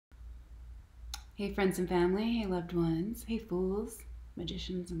Hey friends and family, hey loved ones, hey fools,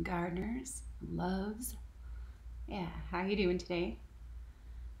 magicians and gardeners, loves. Yeah, how you doing today?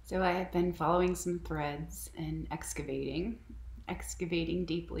 So I have been following some threads and excavating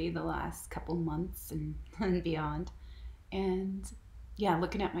deeply the last couple months and beyond. And yeah,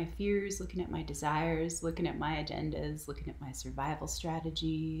 looking at my fears, looking at my desires, looking at my agendas, looking at my survival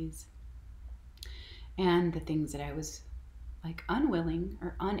strategies, and the things that I was like unwilling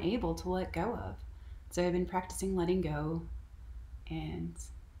or unable to let go of. So I've been practicing letting go and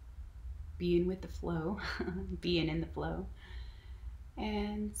being with the flow, being in the flow,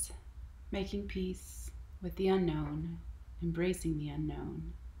 and making peace with the unknown, embracing the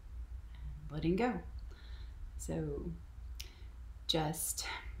unknown, and letting go. So, just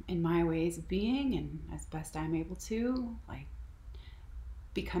in my ways of being, and as best I'm able to, like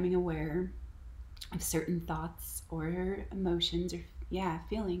becoming aware of certain thoughts or emotions or, yeah,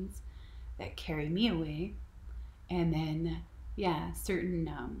 feelings that carry me away, and then, yeah,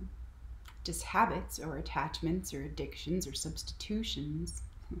 certain just habits or attachments or addictions or substitutions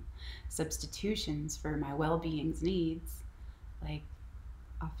for my well-being's needs. Like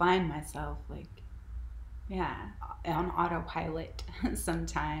I'll find myself like, yeah, on autopilot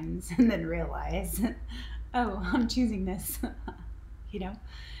sometimes, and then realize, oh, I'm choosing this. you know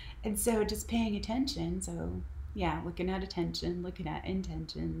and so just paying attention. So yeah, looking at attention, looking at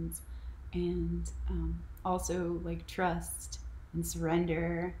intentions, and also like trust and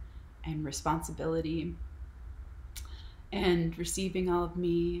surrender and responsibility, and receiving all of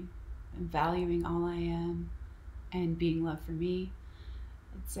me, and valuing all I am, and being love for me.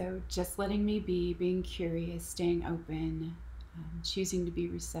 And so just letting me be, being curious, staying open, choosing to be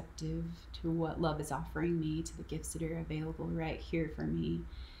receptive to what love is offering me, to the gifts that are available right here for me,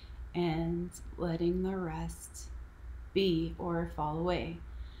 and letting the rest be or fall away.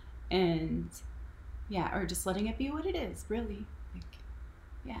 And yeah, or just letting it be what it is, really. Like,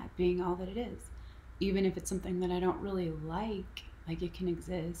 yeah, being all that it is. Even if it's something that I don't really like it can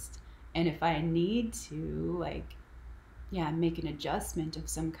exist. And if I need to, like, yeah, make an adjustment of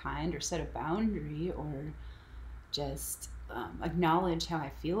some kind or set a boundary or just acknowledge how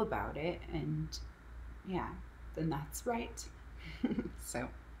I feel about it, and yeah, then that's right. So,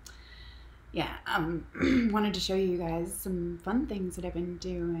 yeah, wanted to show you guys some fun things that I've been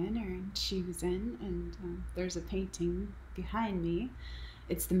doing or choosing, and there's a painting behind me.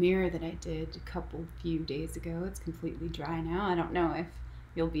 It's the mirror that I did a few days ago. It's completely dry now. I don't know if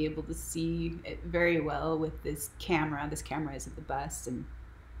you'll be able to see it very well with this camera. This camera is at the best and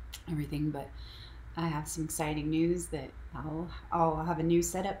everything, but I have some exciting news that I'll have a new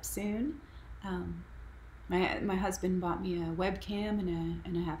setup soon. Um, my husband bought me a webcam,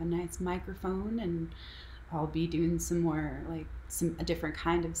 and I have a nice microphone, and I'll be doing some more like a different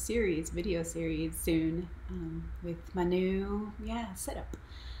kind of video series soon, with my new, yeah, setup.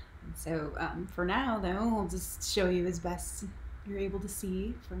 And so for now though, I'll just show you as best you're able to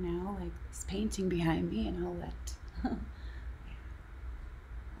see for now, like this painting behind me, and I'll I'll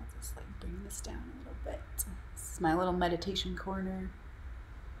just like bring this down a little bit. This is my little meditation corner.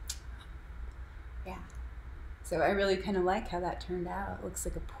 Yeah. So I really kind of like how that turned out. It looks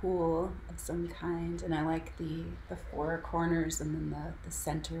like a pool of some kind, and I like the four corners, and then the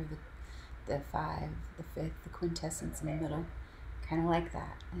center, the five, the fifth, the quintessence in the middle. Kind of like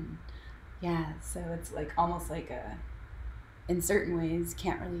that. And yeah, so it's like almost like in certain ways,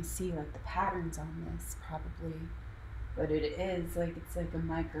 can't really see like the patterns on this probably, but it is like, it's like a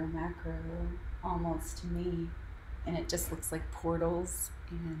micro macro almost to me, and it just looks like portals,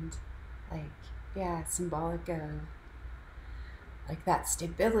 and like, yeah, symbolic of like that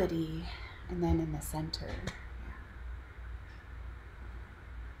stability, and then in the center, yeah.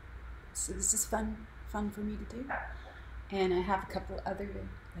 So this is fun for me to do, and I have a couple other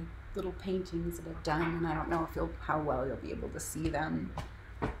like little paintings that I've done, and I don't know if how well you'll be able to see them,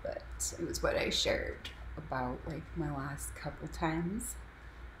 but it was what I shared about like my last couple times.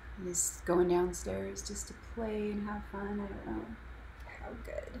 Just going downstairs just to play and have fun. I don't know how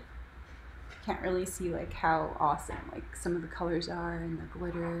good. Can't really see like how awesome like some of the colors are, and the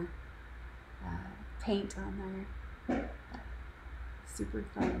glitter paint on there. Super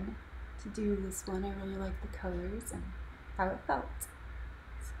fun to do this one. I really like the colors and how it felt.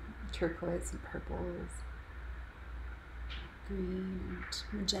 So, turquoise and purples, green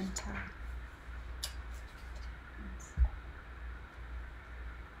and magenta.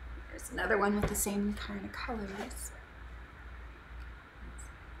 There's another one with the same kind of colors. You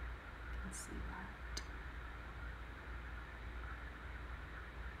can see that.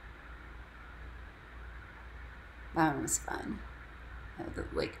 That one was fun.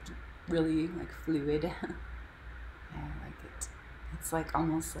 Like really like fluid. Yeah, like it's like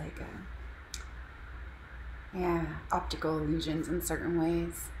almost like optical illusions in certain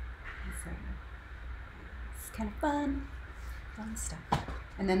ways. So it's kind of fun stuff.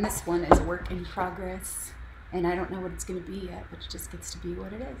 And then this one is a work in progress, and I don't know what it's going to be yet, but it just gets to be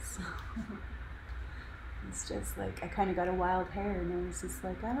what it is. It's just like I kind of got a wild hair, and it was just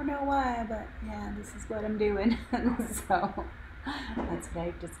like, I don't know why, but yeah, this is what I'm doing. So that's what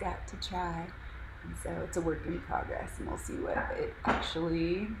I just got to try. And so it's a work in progress, and we'll see what it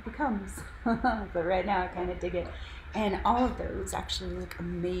actually becomes. But right now I kind of dig it. And all of those actually look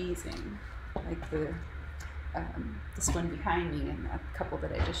amazing. Like this one behind me and a couple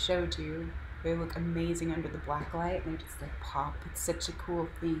that I just showed you, they look amazing under the black light, and they just like pop. It's such a cool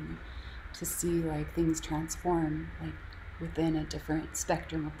thing to see like things transform like within a different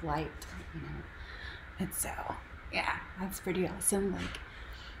spectrum of light, you know. And so yeah, that's pretty awesome, like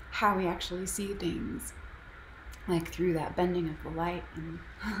how we actually see things like through that bending of the light. And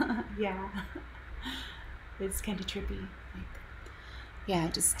yeah, it's kind of trippy, like yeah,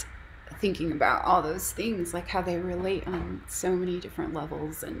 just thinking about all those things, like how they relate on so many different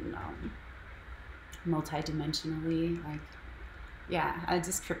levels and multi-dimensionally. Like yeah, I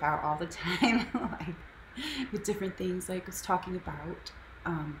just trip out all the time like with different things. Like I was talking about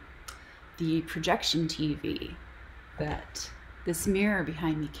the projection TV that this mirror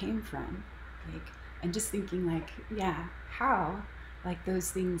behind me came from, like, and just thinking like, yeah, how like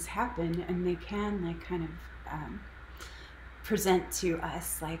those things happen, and they can like kind of present to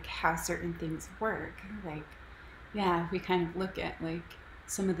us like how certain things work. Like yeah, we kind of look at like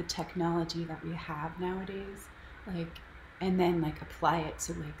some of the technology that we have nowadays, like, and then like apply it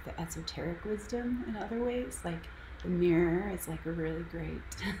to like the esoteric wisdom in other ways. Like the mirror is like a really great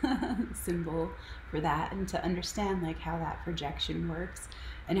symbol for that, and to understand like how that projection works,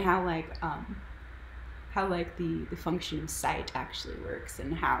 and how like the function of sight actually works,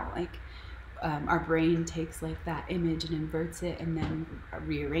 and how like our brain takes like that image and inverts it and then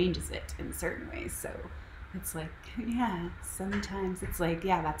rearranges it in certain ways. So it's like, yeah, sometimes it's like,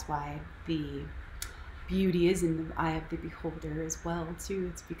 yeah, that's why the beauty is in the eye of the beholder as well too.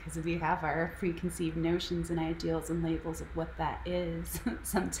 It's because we have our preconceived notions and ideals and labels of what that is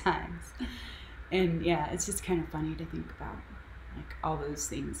sometimes. And yeah, it's just kind of funny to think about like all those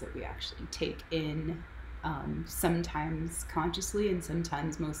things that we actually take in, sometimes consciously and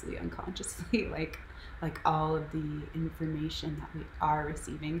sometimes mostly unconsciously, like all of the information that we are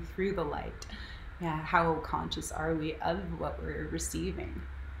receiving through the light. Yeah, how conscious are we of what we're receiving,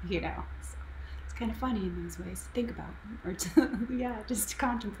 you know? So it's kind of funny in those ways to think about, or to yeah, just to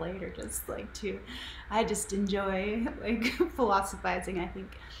contemplate, or just like to, I just enjoy like philosophizing, I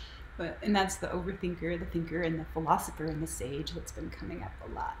think. But and that's the overthinker, the thinker, and the philosopher and the sage that's been coming up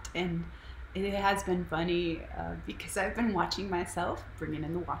a lot. And it has been funny because I've been watching myself, bringing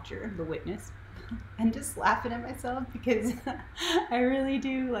in the watcher, the witness, and just laughing at myself because I really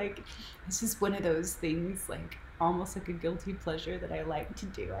do, like, it's just one of those things, like almost like a guilty pleasure that I like to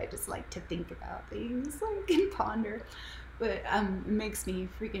do. I just like to think about things, like, and ponder. But it makes me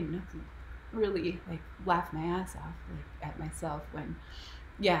freaking really like laugh my ass off, like at myself when,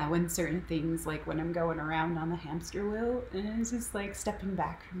 yeah, when certain things, like when I'm going around on the hamster wheel, and it's just like stepping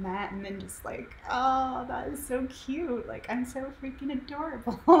back from that and then just like, oh, that is so cute, like I'm so freaking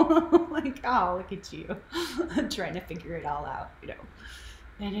adorable. Like, oh, look at you trying to figure it all out, you know.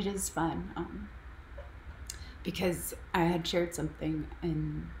 And it is fun, because I had shared something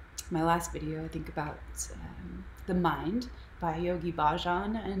in my last video, I think, about the mind by Yogi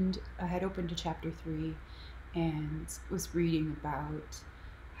Bhajan, and I had opened to chapter 3 and was reading about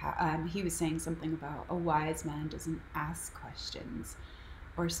how, he was saying something about a wise man doesn't ask questions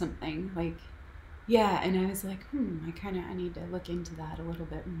or something, like, yeah. And I was like, I need to look into that a little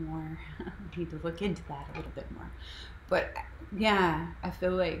bit more. I need to look into that a little bit more. But yeah, I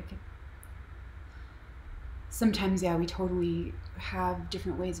feel like sometimes, yeah, we totally have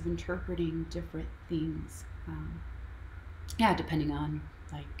different ways of interpreting different things. Yeah, depending on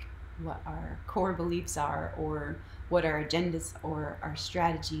like what our core beliefs are, or what our agendas or our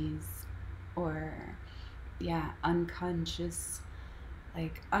strategies, or yeah, unconscious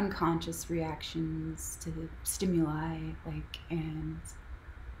reactions to the stimuli, like, and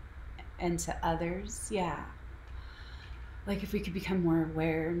to others. Yeah, like if we could become more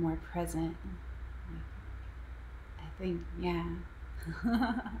aware and more present, I think, yeah,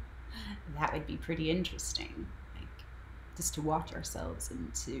 that would be pretty interesting, like just to watch ourselves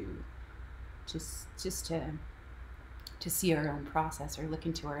and to just to see our own process, or look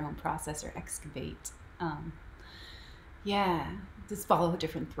into our own process, or excavate. yeah, just follow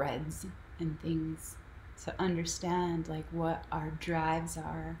different threads and things to understand like what our drives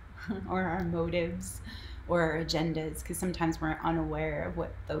are or our motives or our agendas, because sometimes we're unaware of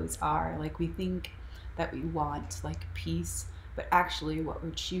what those are. Like we think that we want like peace, but actually what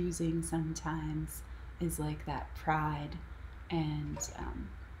we're choosing sometimes is like that pride and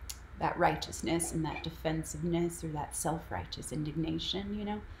that righteousness and that defensiveness or that self-righteous indignation, you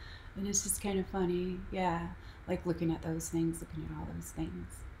know? And it's just kind of funny, yeah, like looking at those things, looking at all those things.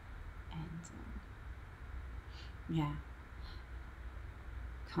 And yeah,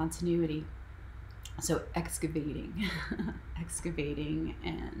 continuity. So excavating, excavating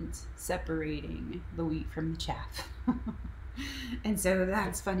and separating the wheat from the chaff. And so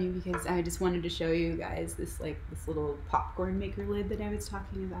that's funny because I just wanted to show you guys this this little popcorn maker lid that I was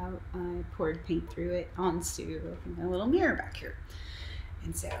talking about. I poured paint through it onto a little mirror back here.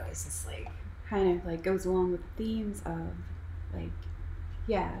 And so it's just like kind of like goes along with the themes of like,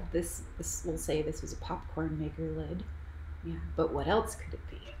 yeah, this we'll say this was a popcorn maker lid. Yeah, but what else could it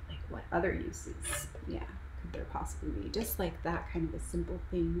be? Like what other uses? Yeah, could there possibly be? Just like that kind of a simple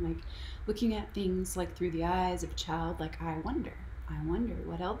thing, like looking at things like through the eyes of a child, like I wonder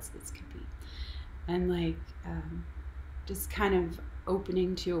what else this could be. And like just kind of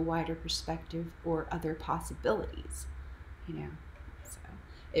opening to a wider perspective or other possibilities, you know. So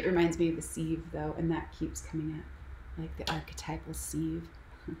it reminds me of the sieve though, and that keeps coming up, like the archetypal sieve.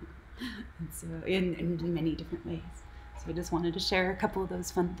 And so in many different ways. So I just wanted to share a couple of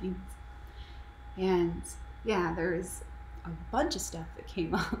those fun things. And yeah, there's a bunch of stuff that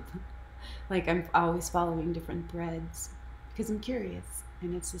came up. Like I'm always following different threads because I'm curious,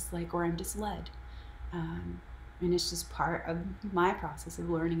 and it's just like, or I'm just led. And it's just part of my process of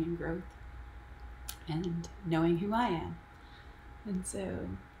learning and growth and knowing who I am. And so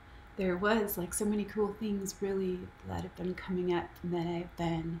there was like so many cool things really that have been coming up and that I've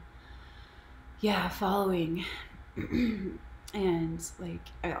been, yeah, following. And like,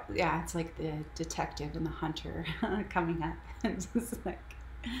 yeah, it's like the detective and the hunter coming up. And just like,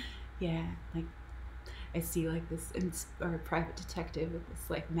 yeah, like I see like this or private detective with this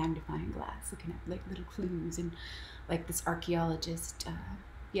like magnifying glass looking at like little clues, and like this archaeologist,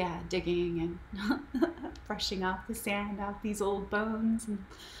 yeah, digging and brushing off the sand off these old bones, and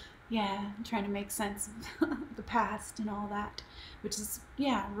yeah, trying to make sense of the past and all that, which is,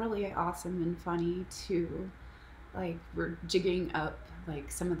 yeah, really awesome and funny too. Like we're jigging up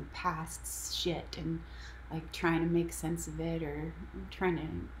like some of the past shit and like trying to make sense of it or trying to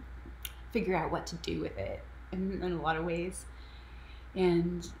figure out what to do with it in a lot of ways.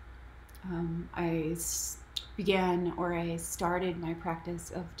 And I started my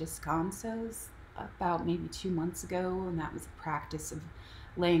practice of descansos about maybe 2 months ago, and that was a practice of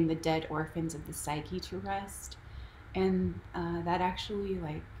laying the dead orphans of the psyche to rest. And that actually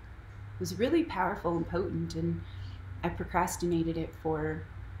like was really powerful and potent, and I procrastinated it for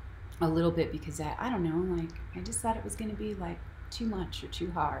a little bit because I don't know, like I just thought it was going to be like too much or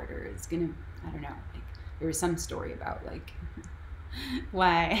too hard, or it's gonna, I don't know, like there was some story about like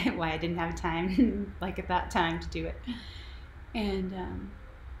why I didn't have time like at that time to do it. And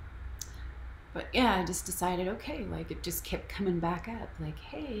but yeah, I just decided, okay, like it just kept coming back up, like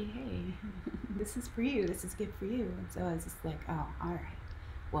hey this is for you, this is good for you. And so I was just like, oh, all right,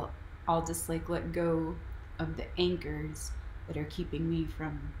 well, I'll just like let go of the anchors that are keeping me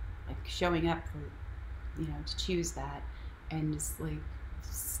from like showing up for, you know, to choose that, and just like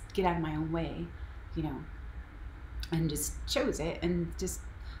get out of my own way, you know, and just chose it and just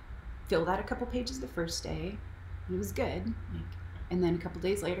filled out a couple pages the first day. It was good, like, and then a couple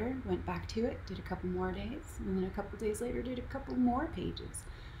days later went back to it, did a couple more days, and then a couple days later did a couple more pages.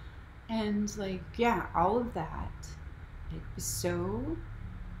 And like, yeah, all of that, it was so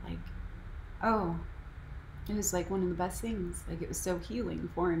like, oh, it was like one of the best things. Like it was so healing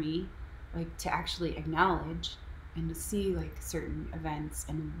for me, like to actually acknowledge and to see like certain events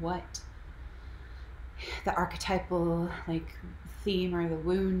and what the archetypal like theme or the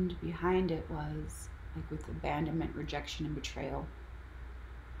wound behind it was, like with abandonment, rejection, and betrayal.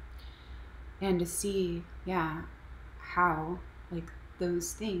 And to see, yeah, how like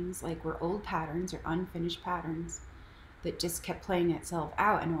those things like were old patterns or unfinished patterns that just kept playing itself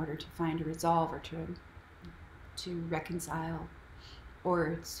out in order to find a resolve or to reconcile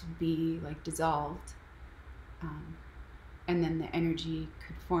or to be like dissolved. And then the energy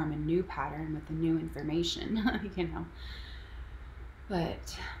could form a new pattern with the new information, you know.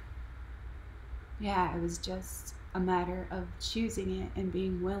 But yeah, it was just a matter of choosing it and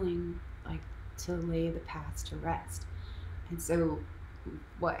being willing like to lay the past to rest. And so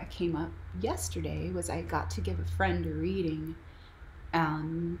what came up yesterday was I got to give a friend a reading, a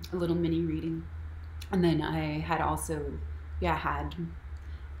little mini reading. And then I had also, yeah, had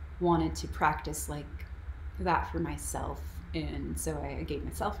wanted to practice like that for myself. And so I gave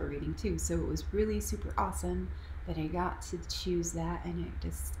myself a reading too. So it was really super awesome that I got to choose that. And it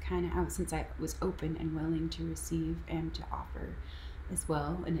just kind of, since I was open and willing to receive and to offer as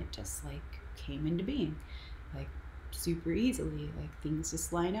well. And it just like came into being like super easily. Like things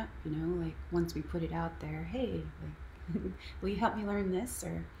just line up, you know, like once we put it out there, hey, like, will you help me learn this?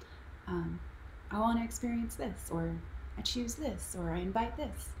 Or I want to experience this, or I choose this, or I invite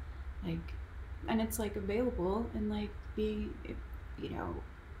this. Like, and it's like available and like being, you know,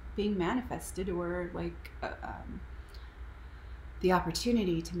 being manifested, or like the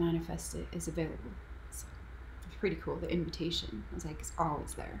opportunity to manifest it is available. So it's pretty cool. The invitation was like, it's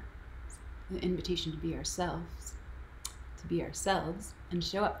always there. The invitation to be ourselves, and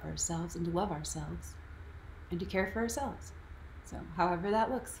show up for ourselves, and to love ourselves, and to care for ourselves. So however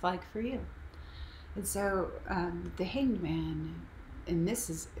that looks like for you. And so the Hanged Man, and this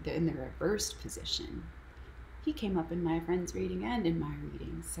is in the reversed position, he came up in my friend's reading and in my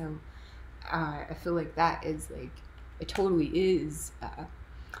reading. So I feel like that is like, it totally is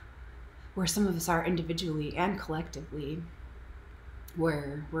where some of us are individually and collectively,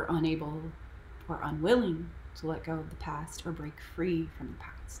 where we're unable or unwilling to let go of the past or break free from the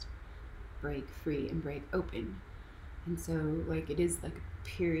past, break free and break open. And so like it is like a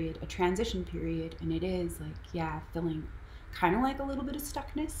period, a transition period, and it is like, yeah, feeling kind of like a little bit of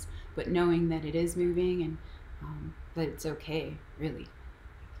stuckness, but knowing that it is moving, and that it's okay, really.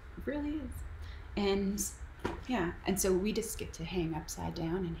 It really is. And yeah, and so we just get to hang upside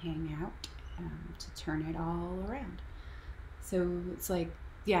down and hang out to turn it all around. So it's like,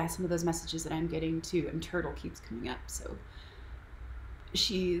 yeah, some of those messages that I'm getting too, and Turtle keeps coming up. So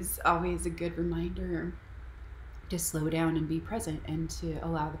she's always a good reminder to slow down and be present, and to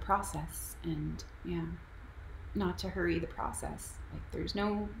allow the process, and yeah, not to hurry the process. Like there's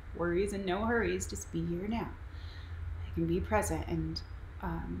no worries and no hurries, just be here now. You can be present and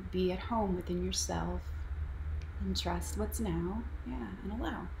be at home within yourself, and trust what's now, yeah, and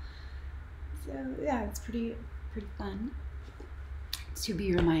allow. So yeah, it's pretty fun to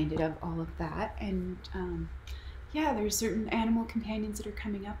be reminded of all of that. And yeah, there's certain animal companions that are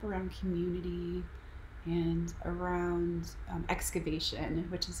coming up around community and around excavation,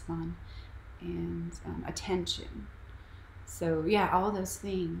 which is fun, and attention. So yeah, all those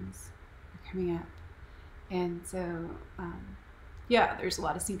things are coming up. And so yeah, there's a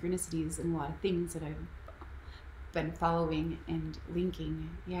lot of synchronicities and a lot of things that I've been following and linking,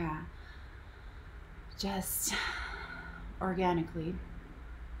 yeah, just organically.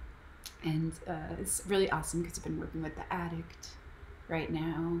 And it's really awesome because I've been working with the addict right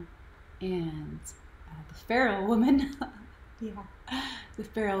now, and the feral woman. Yeah, the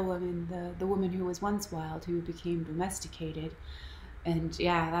feral woman, the woman who was once wild, who became domesticated. And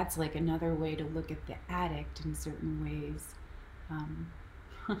yeah, that's like another way to look at the addict in certain ways,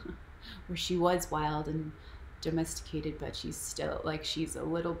 where she was wild and domesticated, but she's still like, she's a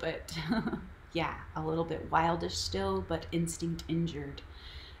little bit yeah, a little bit wildish still, but instinct injured.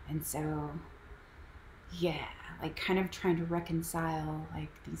 And so yeah, like kind of trying to reconcile like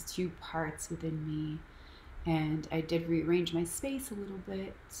these two parts within me. And I did rearrange my space a little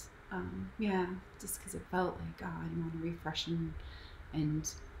bit, yeah, just because it felt like, oh, I want to refresh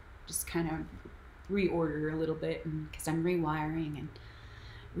and just kind of reorder a little bit, and because I'm rewiring and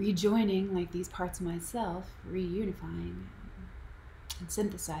rejoining like these parts of myself, reunifying and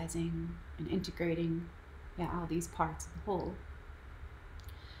synthesizing and integrating, yeah, all these parts of the whole.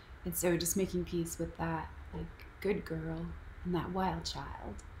 And so just making peace with that like good girl and that wild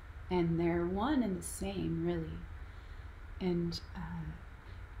child, and they're one and the same, really. And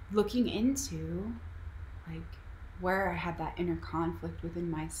looking into like where I had that inner conflict within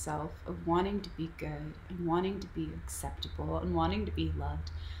myself of wanting to be good and wanting to be acceptable and wanting to be loved,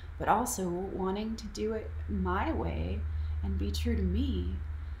 but also wanting to do it my way and be true to me,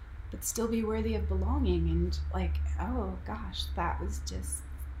 but still be worthy of belonging. And like, oh gosh, that was just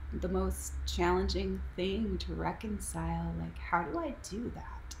the most challenging thing to reconcile. Like, how do I do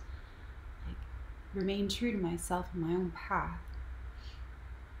that? Like, remain true to myself and my own path,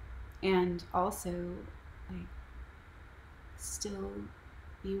 and also like still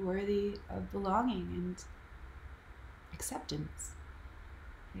be worthy of belonging and acceptance.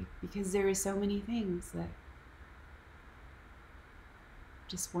 Like, because there are so many things that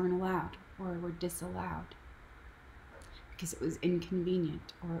just weren't allowed or were disallowed because it was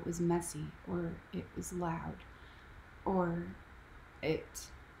inconvenient, or it was messy, or it was loud, or it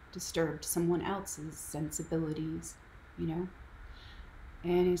disturbed someone else's sensibilities, you know?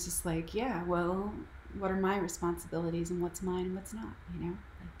 And it's just like, yeah, well, what are my responsibilities and what's mine and what's not, you know?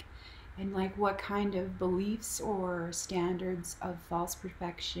 Like, and like what kind of beliefs or standards of false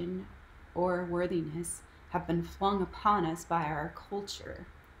perfection or worthiness have been flung upon us by our culture,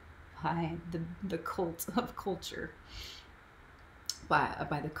 by the cult of culture,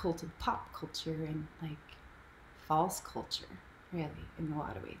 by the cult of pop culture and like false culture, really, in a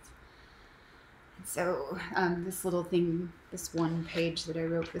lot of ways. And so this little thing, this one page that I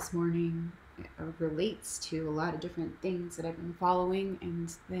wrote this morning, relates to a lot of different things that I've been following,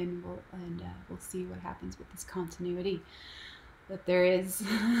 and then we'll see what happens with this continuity. But there is,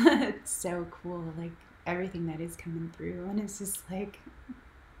 it's so cool, like everything that is coming through, and it's just like,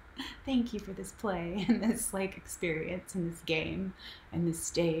 thank you for this play and this like experience and this game and this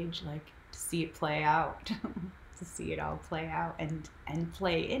stage, like to see it play out, to see it all play out and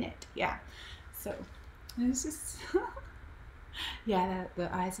play in it. Yeah. So it's just, yeah,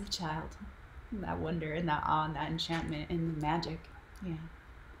 the eyes of a child, that wonder and that awe and that enchantment and the magic. Yeah.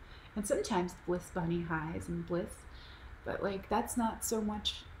 And sometimes bliss bunny highs and bliss, but like that's not so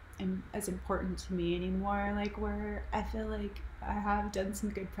much as important to me anymore. Like where I feel like I have done some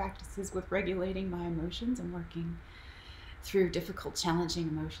good practices with regulating my emotions and working through difficult, challenging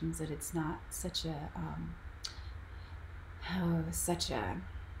emotions, that it's not such a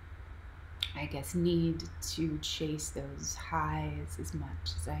I guess need to chase those highs as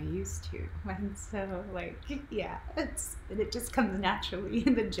much as I used to. And so like, yeah, it just comes naturally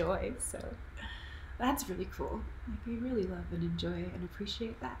in the joy. So that's really cool. Like I really love and enjoy and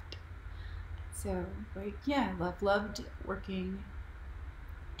appreciate that. So like, yeah, loved working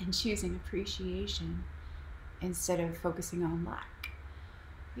and choosing appreciation instead of focusing on lack.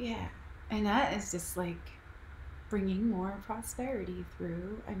 Yeah. And that is just like bringing more prosperity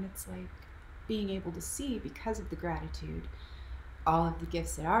through. And it's like being able to see, because of the gratitude, all of the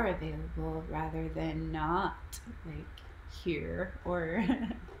gifts that are available, rather than not like here or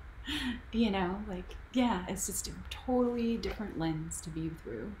you know, like, yeah, it's just a totally different lens to view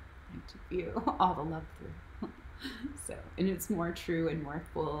through, like to view all the love through. So, and it's more true and more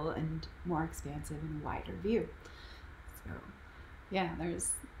full and more expansive and a wider view. So yeah,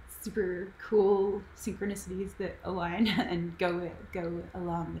 there's super cool synchronicities that align and go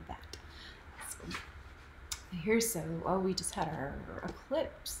along with that. So here's we just had our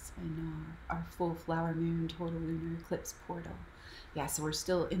eclipse and our full flower moon total lunar eclipse portal. Yeah, so we're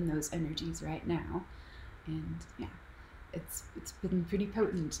still in those energies right now, and yeah, it's been pretty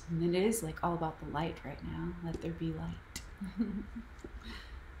potent. And then it is like all about the light right now. Let there be light.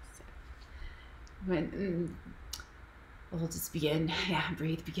 So, we'll just begin. Yeah,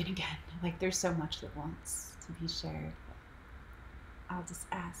 breathe. Begin again. Like there's so much that wants to be shared. I'll just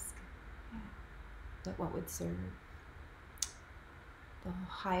ask that what would serve the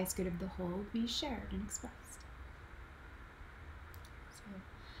highest good of the whole be shared and expressed. So,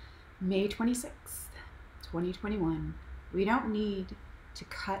 May 26th, 2021. We don't need to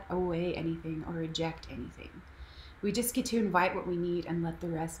cut away anything or reject anything. We just get to invite what we need and let the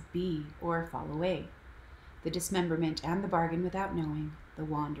rest be or fall away. The dismemberment and the bargain without knowing, the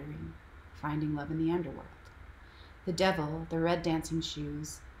wandering, finding love in the underworld. The devil, the red dancing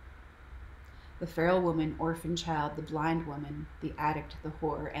shoes, the feral woman, orphan child, the blind woman, the addict, the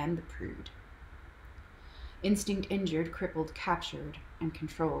whore, and the prude. Instinct injured, crippled, captured, and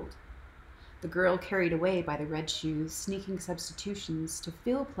controlled. The girl carried away by the red shoes, sneaking substitutions to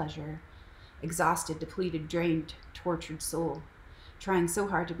feel pleasure. Exhausted, depleted, drained, tortured soul. Trying so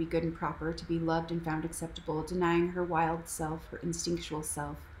hard to be good and proper, to be loved and found acceptable, denying her wild self, her instinctual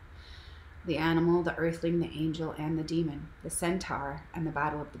self. The animal, the earthling, the angel, and the demon. The centaur, and the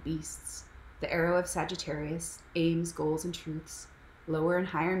battle of the beasts. The arrow of Sagittarius, aims, goals, and truths. Lower and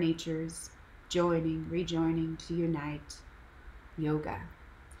higher natures, joining, rejoining, to unite. Yoga.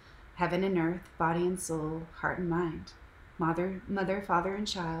 Heaven and earth, body and soul, heart and mind. Mother, father, and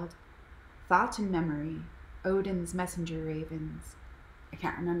child. Thought and memory. Odin's messenger ravens. I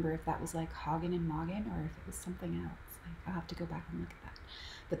can't remember if that was like Hagen and Morgan or if it was something else. Like I'll have to go back and look at that.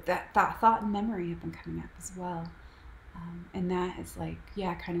 But that thought and memory have been coming up as well. And that is like,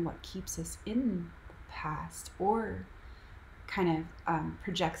 yeah, kind of what keeps us in the past, or kind of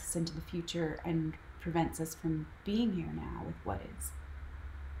projects us into the future and prevents us from being here now with what is.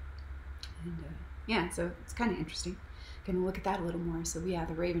 And yeah, so it's kind of interesting. Gonna look at that a little more. So yeah,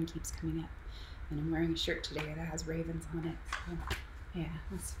 the raven keeps coming up. And I'm wearing a shirt today that has ravens on it. So yeah,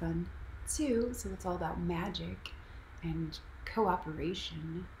 that's fun too. So it's all about magic and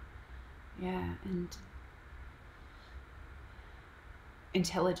cooperation. Yeah, and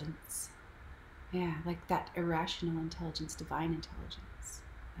intelligence. Yeah, like that irrational intelligence, divine intelligence,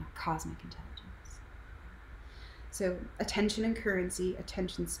 cosmic intelligence. So attention and currency,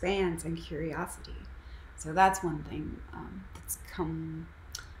 attention spans, and curiosity. So that's one thing that's come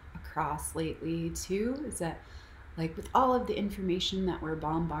across lately too, is that like with all of the information that we're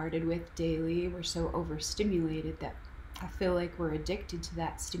bombarded with daily, we're so overstimulated that I feel like we're addicted to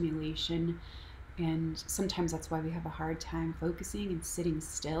that stimulation. And sometimes that's why we have a hard time focusing and sitting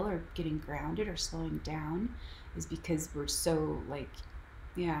still or getting grounded or slowing down, is because we're so like,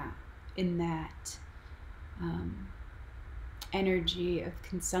 yeah, in that energy of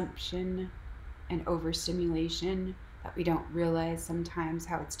consumption and overstimulation that we don't realize sometimes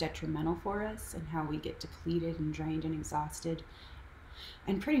how it's detrimental for us and how we get depleted and drained and exhausted.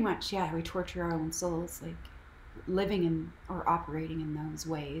 And pretty much, yeah, we torture our own souls, like living in or operating in those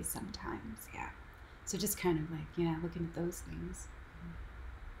ways sometimes, yeah. So just kind of like, yeah, looking at those things.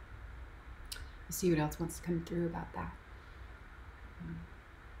 We'll see what else wants to come through about that.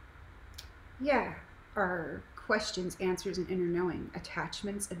 Yeah, our questions, answers, and inner knowing,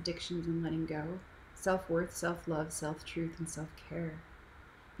 attachments, addictions, and letting go, self-worth, self-love, self-truth, and self-care.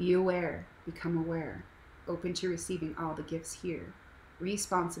 Be aware, become aware, open to receiving all the gifts here,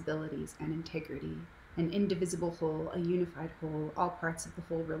 responsibilities and integrity, an indivisible whole, a unified whole, all parts of the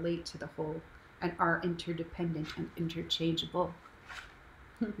whole relate to the whole and are interdependent and interchangeable.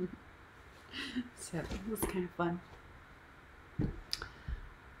 So it was kind of fun.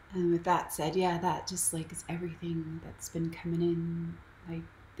 And with that said, yeah, that just like is everything that's been coming in like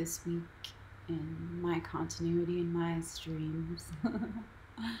this week in my continuity in my streams.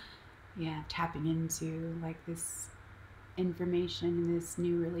 Yeah, tapping into like this information, this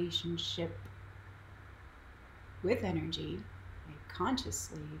new relationship with energy, like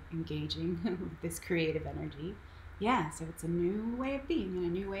consciously engaging with this creative energy. Yeah, so it's a new way of being and a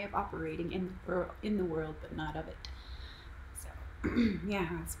new way of operating in the world, but not of it. So yeah,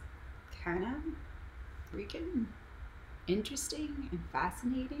 it's kind of freaking interesting and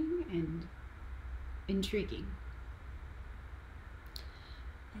fascinating and intriguing.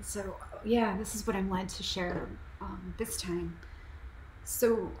 And so yeah, this is what I'm led to share this time.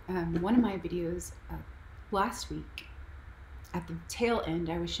 So one of my videos last week, at the tail end,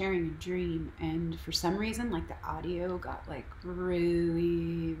 I was sharing a dream, and for some reason, like the audio got like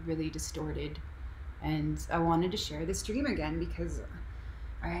really, really distorted, and I wanted to share this dream again because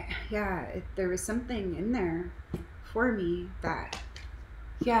there was something in there for me that,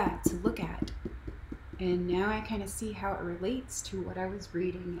 yeah, to look at. And now I kind of see how it relates to what I was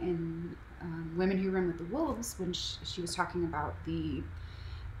reading in Women Who Run with the Wolves, when she was talking about the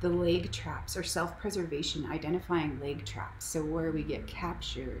leg traps, or self-preservation, identifying leg traps. So where we get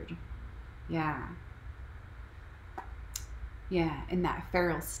captured, yeah, in that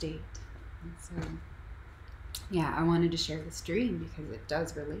feral state. And so yeah, I wanted to share this dream because it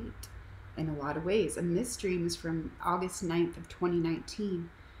does relate in a lot of ways. And this dream is from August 9th of 2019.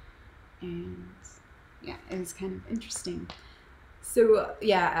 And yeah, it was kind of interesting. So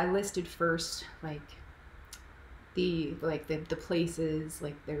yeah, I listed first like the places,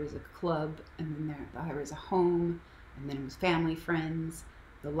 like there was a club, and then there was a home, and then it was family, friends.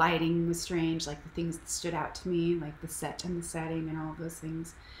 The lighting was strange, like the things that stood out to me, like the set and the setting and all of those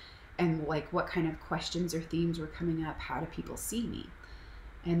things. And like what kind of questions or themes were coming up, how do people see me?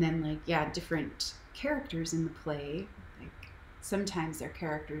 And then like, yeah, different characters in the play. Like sometimes they're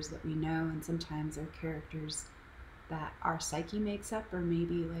characters that we know, and sometimes they're characters that our psyche makes up, or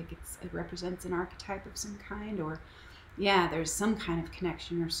maybe like it represents an archetype of some kind, or yeah, there's some kind of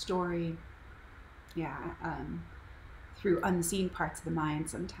connection or story, yeah, through unseen parts of the mind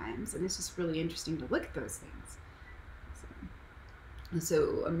sometimes. And it's just really interesting to look at those things.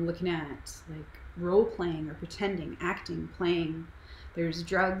 So I'm looking at like role playing or pretending, acting, playing. There's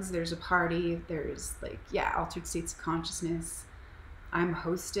drugs, there's a party, there's like, yeah, altered states of consciousness. I'm a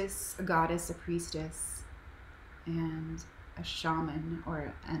hostess, a goddess, a priestess, and a shaman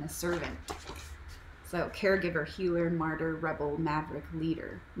and a servant. So caregiver, healer, martyr, rebel, maverick,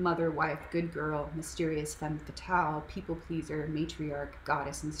 leader, mother, wife, good girl, mysterious, femme fatale, people pleaser, matriarch,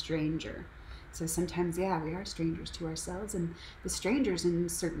 goddess, and stranger. So sometimes, yeah, we are strangers to ourselves, and the strangers in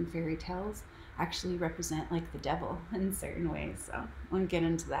certain fairy tales actually represent like the devil in certain ways. So we'll get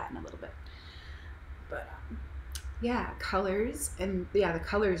into that in a little bit. But yeah, colors, and yeah, the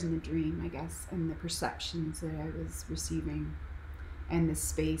colors in the dream, I guess, and the perceptions that I was receiving, and the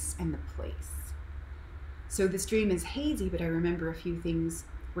space and the place. So this dream is hazy, but I remember a few things.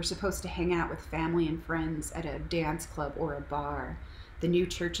 We're supposed to hang out with family and friends at a dance club or a bar. The new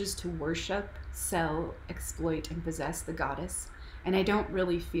churches to worship, sell, exploit, and possess the goddess. and I don't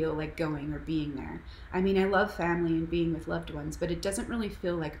really feel like going or being there. I mean, I love family and being with loved ones, but it doesn't really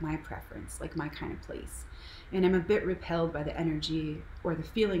feel like my preference, like my kind of place. And I'm a bit repelled by the energy or the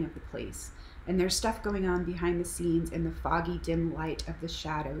feeling of the place. And there's stuff going on behind the scenes in the foggy, dim light of the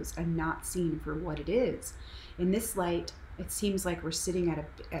shadows and not seen for what it is. In this light, it seems like we're sitting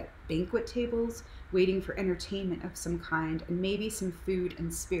at banquet tables, waiting for entertainment of some kind, and maybe some food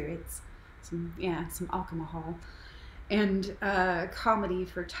and spirits, some alcohol, and comedy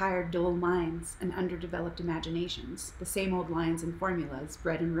for tired, dull minds and underdeveloped imaginations. The same old lines and formulas,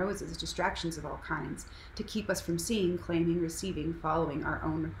 bread and roses, distractions of all kinds, to keep us from seeing, claiming, receiving, following our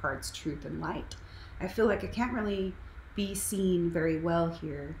own heart's truth and light. I feel like I can't really be seen very well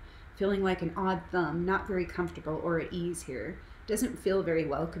here, feeling like an odd thumb, not very comfortable or at ease here. Doesn't feel very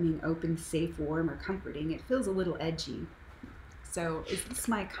welcoming, open, safe, warm, or comforting. It feels a little edgy. So is this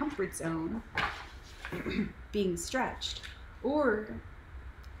my comfort zone being stretched, or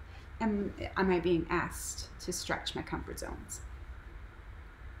am I being asked to stretch my comfort zones?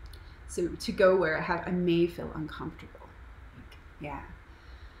 So to go where I may feel uncomfortable. Like, yeah,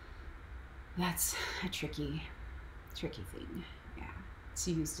 that's a tricky thing. Yeah,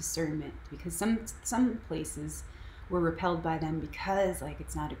 to use discernment, because some places we're repelled by them because like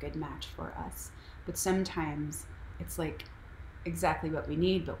it's not a good match for us, but sometimes it's like exactly what we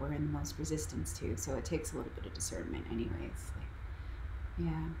need, but we're in the most resistance to, so it takes a little bit of discernment anyways. Like,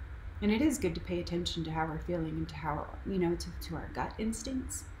 yeah, and it is good to pay attention to how we're feeling and to how, to our gut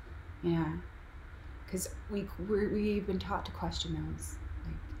instincts. Yeah, because we've been taught to question those,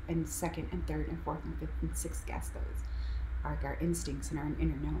 like, and second and third and fourth and fifth and sixth guess those, our instincts and our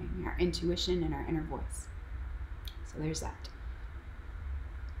inner knowing, our intuition and our inner voice. So there's that.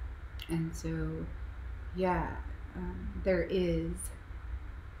 And so, yeah, there is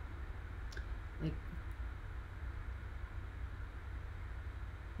like,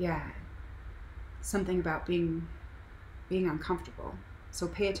 yeah, something about being uncomfortable. So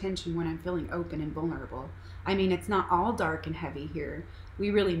pay attention when I'm feeling open and vulnerable. I mean, it's not all dark and heavy here. We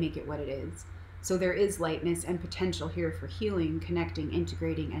really make it what it is. So there is lightness and potential here for healing, connecting,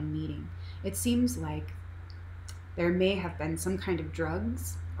 integrating, and meeting. It seems like there may have been some kind of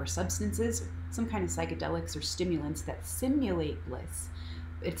drugs or substances, some kind of psychedelics or stimulants that simulate bliss.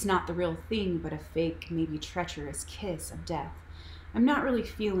 It's not the real thing, but a fake, maybe treacherous kiss of death. I'm not really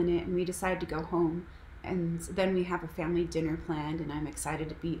feeling it, and we decide to go home. And then we have a family dinner planned, and I'm excited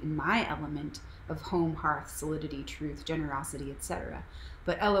to be in my element of home, hearth, solidity, truth, generosity, etc.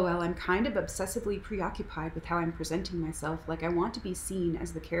 But LOL, I'm kind of obsessively preoccupied with how I'm presenting myself. Like I want to be seen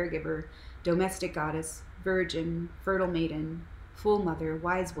as the caregiver, domestic goddess, virgin, fertile maiden, full mother,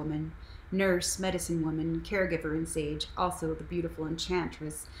 wise woman, nurse, medicine woman, caregiver, and sage, also the beautiful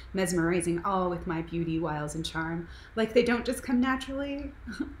enchantress, mesmerizing all with my beauty, wiles, and charm. Like they don't just come naturally?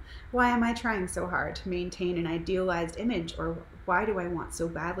 Why am I trying so hard to maintain an idealized image? Or why do I want so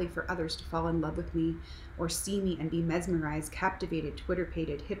badly for others to fall in love with me or see me and be mesmerized, captivated,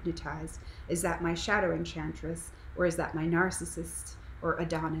 Twitter-pated, hypnotized? Is that my shadow enchantress, or is that my narcissist or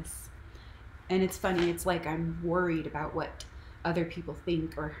Adonis? And it's funny, it's like I'm worried about what other people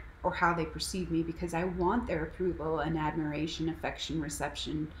think or how they perceive me, because I want their approval and admiration, affection,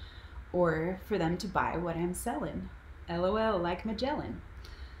 reception, or for them to buy what I'm selling. LOL, like Magellan.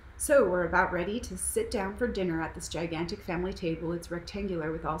 So we're about ready to sit down for dinner at this gigantic family table. It's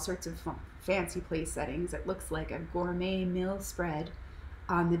rectangular with all sorts of fancy place settings. It looks like a gourmet meal spread.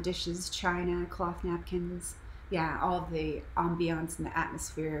 On the dishes, china, cloth napkins. Yeah, all the ambiance and the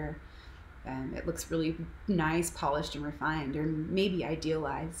atmosphere. And it looks really nice, polished, and refined, or maybe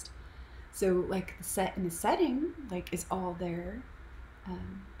idealized. So like the set and the setting like is all there,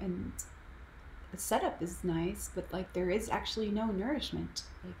 and the setup is nice, but like there is actually no nourishment.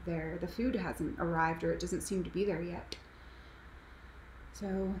 Like the food hasn't arrived, or it doesn't seem to be there yet.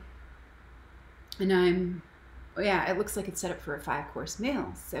 So, and it looks like it's set up for a 5-course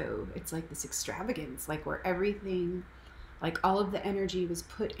meal. So it's like this extravagance, like where everything, like all of the energy was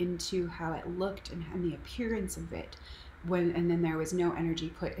put into how it looked and the appearance of it, and then there was no energy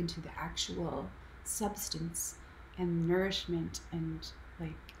put into the actual substance and nourishment and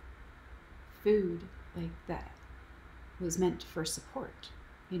like food like that was meant for support,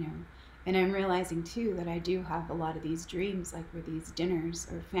 And I'm realizing too that I do have a lot of these dreams, like where these dinners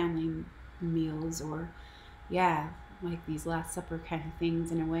or family meals or like these Last Supper kind of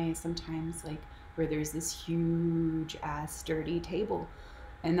things, in a way, sometimes like where there's this huge ass sturdy table,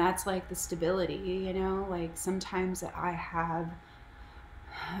 and that's like the stability, like sometimes that I have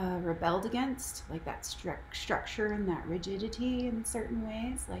rebelled against, like that structure and that rigidity in certain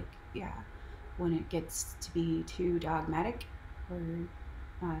ways, like when it gets to be too dogmatic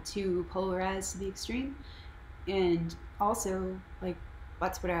or too polarized to the extreme. And also, like,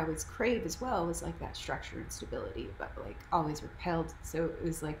 that's what I always crave as well, was like that structure and stability, but like always repelled. So it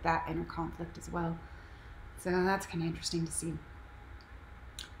was like that inner conflict as well. So that's kind of interesting to see.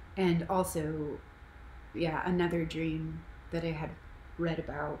 And also, yeah, another dream that I had read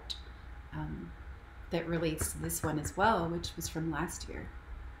about, that relates to this one as well, which was from last year.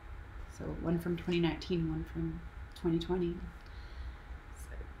 So one from 2019, one from 2020.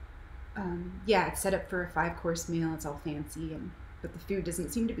 So, yeah, it's set up for a 5-course meal. It's all fancy, but the food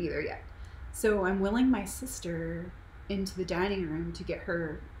doesn't seem to be there yet. So I'm willing my sister into the dining room to get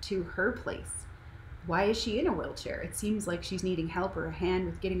her to her place. Why is she in a wheelchair? It seems like she's needing help or a hand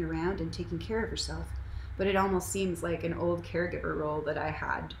with getting around and taking care of herself. But it almost seems like an old caregiver role that I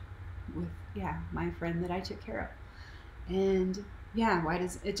had with, yeah, my friend that I took care of. And yeah, why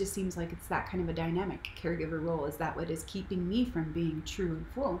does it just seems like it's that kind of a dynamic caregiver role? Is that what is keeping me from being true and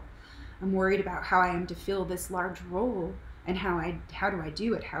full? I'm worried about how I am to fill this large role, and how do I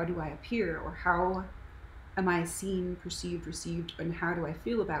do it? How do I appear? Or how am I seen, perceived, received, and how do I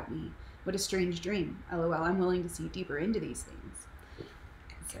feel about me? What a strange dream. LOL, I'm willing to see deeper into these things.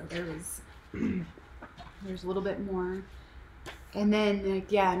 So there's a little bit more. And then,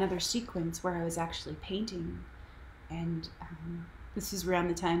 like, yeah, another sequence where I was actually painting. And this was around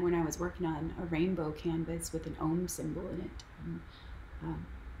the time when I was working on a rainbow canvas with an Om symbol in it. And,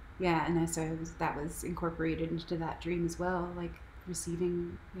 yeah, and so that was incorporated into that dream as well, like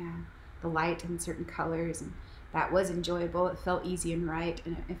receiving, yeah, the light in certain colors, and that was enjoyable. It felt easy and right,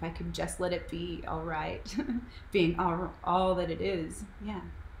 and if I could just let it be all right, being all that it is, yeah,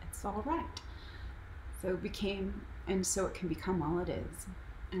 it's all right. So it became, and so it can become all it is,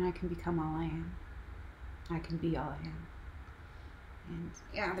 and I can become all I am. I can be all I am. And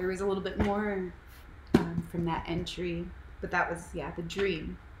yeah, there was a little bit more from that entry, but that was, yeah, the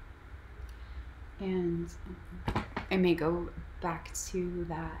dream. And I may go back to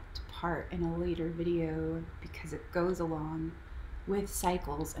that part in a later video, because it goes along with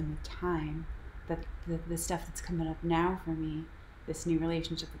cycles and with time. That the stuff that's coming up now for me, this new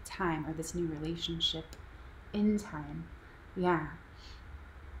relationship with time, or this new relationship in time, yeah,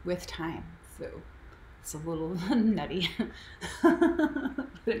 with time. So it's a little nutty, but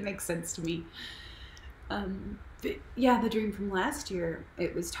it makes sense to me. But yeah, the dream from last year,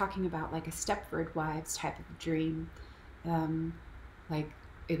 it was talking about like a Stepford Wives type of dream. Like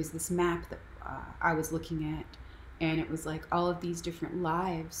it was this map that I was looking at, and it was like all of these different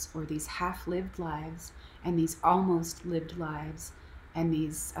lives, or these half-lived lives, and these almost lived lives, and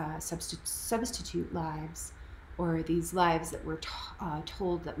these substitute lives, or these lives that we're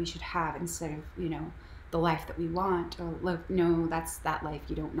told that we should have instead of, you know, the life that we want. Or like, no, that's that life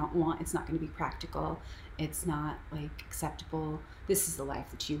you don't not want. It's not going to be practical. It's not like acceptable. This is the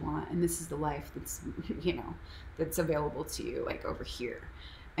life that you want, and this is the life that's, you know, that's available to you, like over here.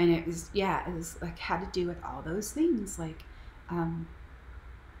 And it was, yeah, it was like had to do with all those things. Like,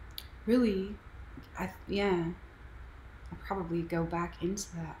 really, yeah, I'll probably go back into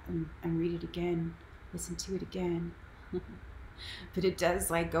that and read it again, listen to it again. But it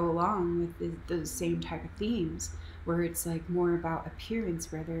does like go along with those same type of themes, where it's like more about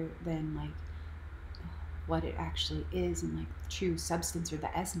appearance rather than like what it actually is, and like the true substance or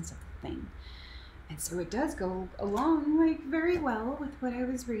the essence of the thing. And so it does go along like very well with what I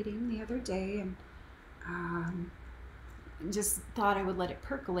was reading the other day, and just thought I would let it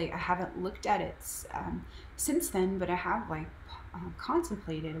percolate. I haven't looked at it since then, but I have like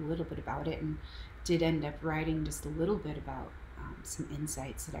contemplated a little bit about it, and did end up writing just a little bit about some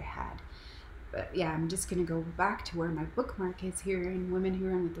insights that I had. But yeah, I'm just gonna go back to where my bookmark is here in Women Who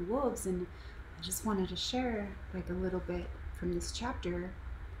Run with the Wolves, and I just wanted to share like a little bit from this chapter.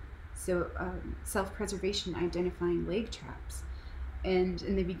 So self-preservation, identifying leg traps. And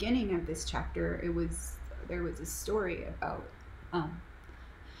in the beginning of this chapter, there was a story about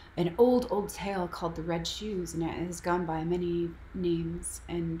an old tale called The Red Shoes, and it has gone by many names,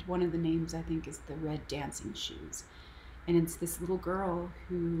 and one of the names I think is The Red Dancing Shoes. And it's this little girl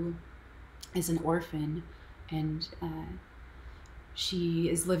who is an orphan, and she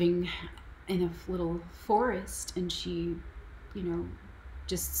is living in a little forest, and she, you know,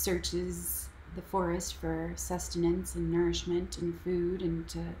 just searches the forest for sustenance and nourishment and food, and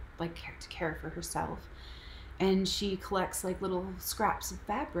to care for herself. And she collects like little scraps of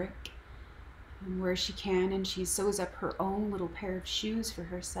fabric where she can, and she sews up her own little pair of shoes for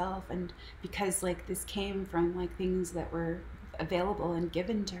herself. And because like this came from like things that were available and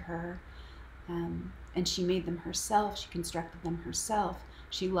given to her, and she made them herself, she constructed them herself,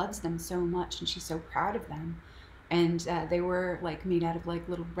 she loves them so much, and she's so proud of them. and they were like made out of like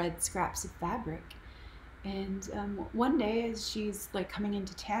little red scraps of fabric. And one day, as she's like coming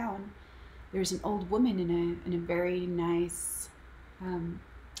into town, there's an old woman in a very nice, um,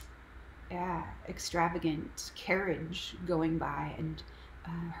 yeah, extravagant carriage going by, and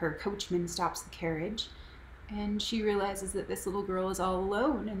her coachman stops the carriage, and she realizes that this little girl is all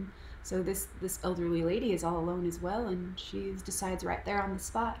alone, and so this elderly lady is all alone as well, and she decides right there on the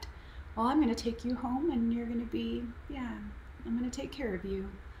spot, well, I'm going to take you home, and you're going to be, yeah, I'm going to take care of you,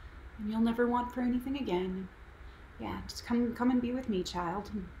 and you'll never want for anything again. Yeah, just come and be with me, child.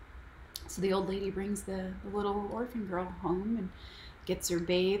 And so the old lady brings the little orphan girl home and gets her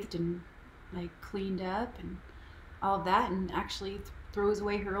bathed and like cleaned up and all of that, and actually throws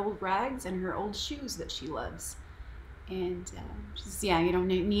away her old rags and her old shoes that she loves. And she says, yeah, you don't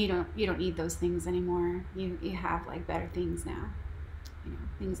need those things anymore. You have like better things now. You know,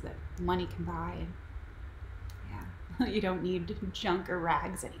 things that money can buy. And yeah, you don't need junk or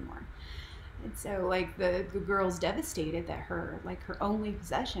rags anymore. And so like the girl's devastated that her only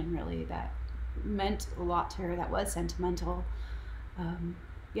possession really that meant a lot to her, that was sentimental,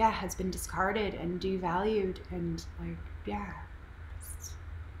 yeah, has been discarded and devalued and like, yeah, just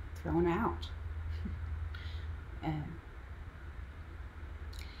thrown out. And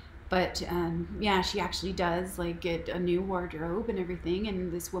but yeah, she actually does like get a new wardrobe and everything,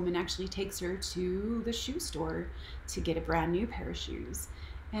 and this woman actually takes her to the shoe store to get a brand new pair of shoes.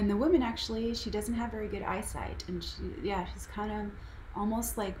 And the woman actually, she doesn't have very good eyesight, and she's kind of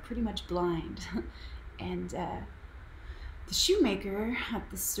almost like pretty much blind. And the shoemaker at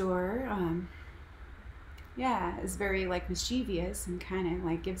the store, yeah, is very like mischievous and kind of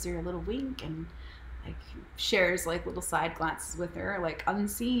like gives her a little wink and like shares like little side glances with her, like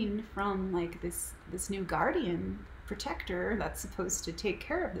unseen from like this new guardian protector that's supposed to take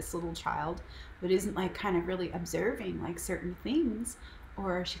care of this little child, but isn't like kind of really observing like certain things,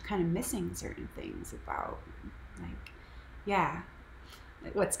 or she's kind of missing certain things about like, yeah,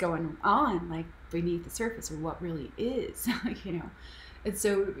 what's going on like beneath the surface, or what really is, you know. And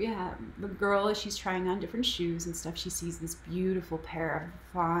so, yeah, the girl, as she's trying on different shoes and stuff, she sees this beautiful pair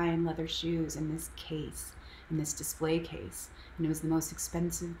of fine leather shoes in this case, in this display case. And it was the most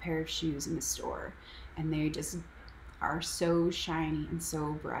expensive pair of shoes in the store. And they just are so shiny and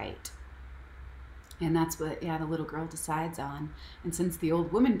so bright. And that's what, yeah, the little girl decides on. And since the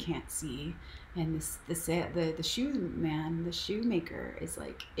old woman can't see, and the shoemaker is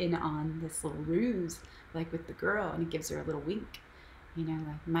like in on this little ruse, like with the girl, and he gives her a little wink, you know,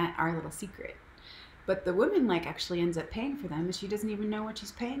 like our little secret. But the woman like actually ends up paying for them, and she doesn't even know what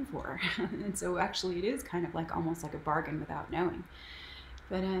she's paying for. And so actually it is kind of like almost like a bargain without knowing.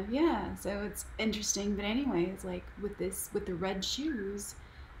 But yeah, so it's interesting. But anyways, like with the red shoes,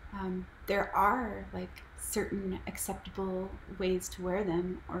 there are like certain acceptable ways to wear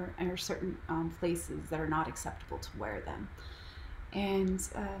them, or certain places that are not acceptable to wear them. And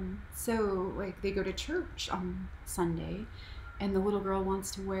so like they go to church on Sunday, and the little girl wants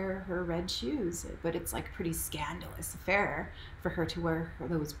to wear her red shoes, but it's like a pretty scandalous affair for her to wear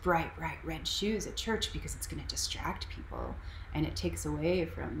those bright red shoes at church, because it's going to distract people, and it takes away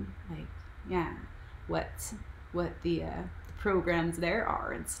from like, yeah, what the programs there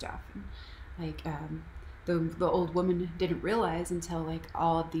are and stuff. And like the old woman didn't realize until like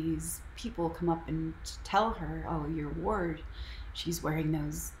all of these people come up and tell her, oh, your ward, she's wearing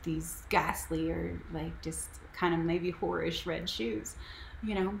these ghastly or like just kind of maybe whorish red shoes,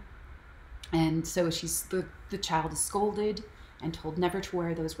 you know. And so the child is scolded and told never to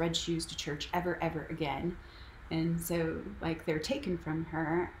wear those red shoes to church ever in. And so like they're taken from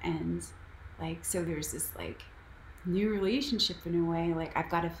her, and like so there's this like new relationship in a way. Like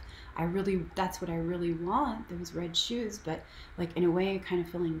that's what I really want, those red shoes, but like in a way kind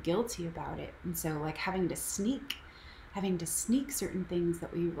of feeling guilty about it. And so like having to sneak certain things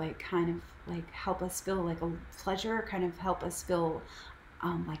that we like kind of like help us feel like a pleasure, kind of help us feel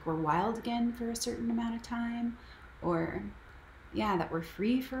like we're wild again for a certain amount of time, or yeah, that we're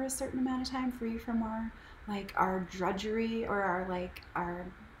free for a certain amount of time, free from our drudgery, or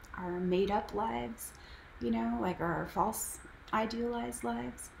our made up lives, you know, like our false idealized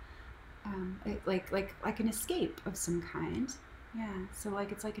lives, like an escape of some kind. Yeah, so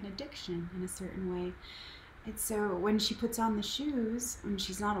like it's like an addiction in a certain way. And so when she puts on the shoes, when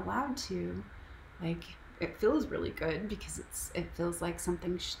she's not allowed to, like it feels really good, because it feels like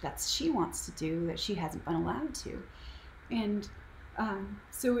something that she wants to do that she hasn't been allowed to. And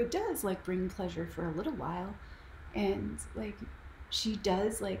so it does like bring pleasure for a little while, and like she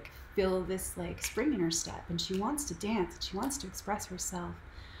does like feel this like spring in her step, and she wants to dance, and she wants to express herself.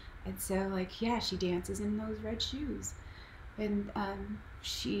 And so, like, yeah, she dances in those red shoes. And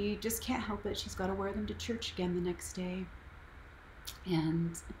she just can't help it. She's got to wear them to church again the next day.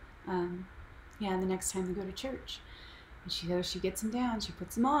 And yeah, the next time they go to church. And she goes, she gets them down, she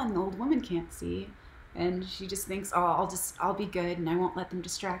puts them on, the old woman can't see. And she just thinks, oh, I'll be good and I won't let them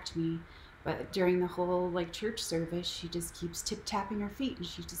distract me. But during the whole like church service, she just keeps tip-tapping her feet and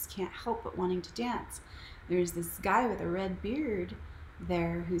she just can't help but wanting to dance. There's this guy with a red beard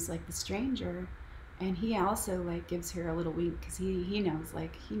there who's like the stranger, and he also like gives her a little wink because he knows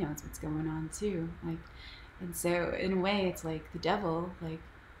what's going on too. Like, and so in a way it's like the devil, like,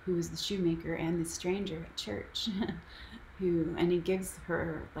 who is the shoemaker and the stranger at church, and he gives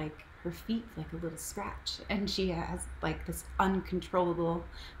her like her feet like a little scratch, and she has like this uncontrollable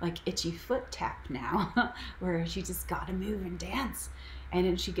like itchy foot tap now where she just gotta move and dance. And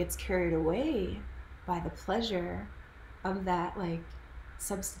then she gets carried away by the pleasure of that like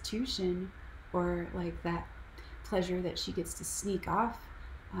substitution, or like that pleasure that she gets to sneak off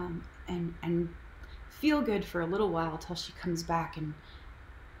and feel good for a little while till she comes back and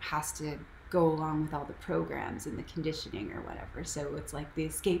has to go along with all the programs and the conditioning or whatever. So it's like the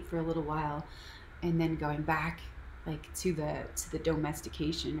escape for a little while and then going back like to the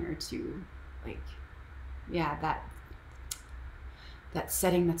domestication, or to like, yeah, that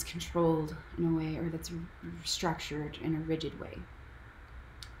setting that's controlled in a way, or that's structured in a rigid way.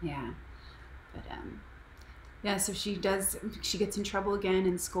 Yeah. But yeah, so she gets in trouble again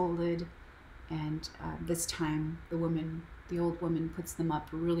and scolded, and this time the old woman puts them up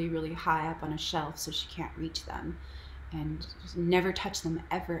really, really high up on a shelf so she can't reach them, and never touch them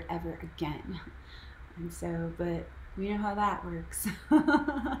ever, ever again. And so, but we know how that works.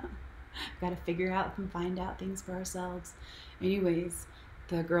 Got to figure out and find out things for ourselves. Anyways,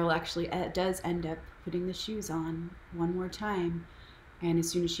 the girl actually does end up putting the shoes on one more time. And as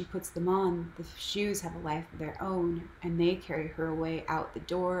soon as she puts them on, the shoes have a life of their own, and they carry her away out the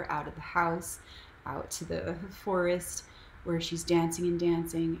door, out of the house, out to the forest, where she's dancing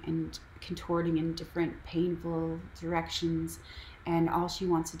and contorting in different painful directions. And all she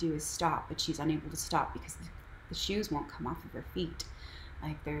wants to do is stop, but she's unable to stop because the shoes won't come off of her feet.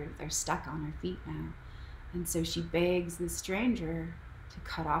 Like they're stuck on her feet now. And so she begs the stranger to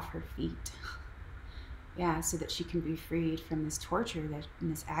cut off her feet. Yeah, so that she can be freed from this torture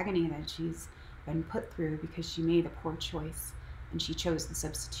and this agony that she's been put through, because she made a poor choice and she chose the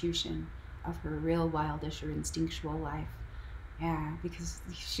substitution of her real wildish or instinctual life. Yeah, because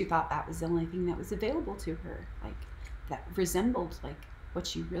she thought that was the only thing that was available to her, like that resembled like what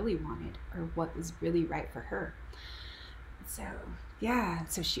she really wanted or what was really right for her. So yeah,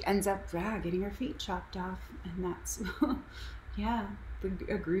 so she ends up getting her feet chopped off, and that's yeah,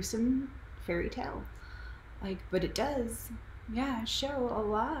 a gruesome fairy tale. Like, but it does, yeah, show a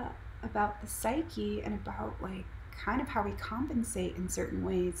lot about the psyche and about like kind of how we compensate in certain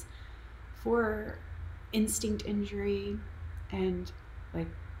ways for instinct injury, and like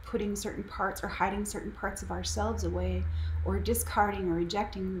putting certain parts or hiding certain parts of ourselves away, or discarding or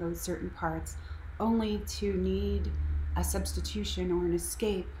rejecting those certain parts only to need a substitution or an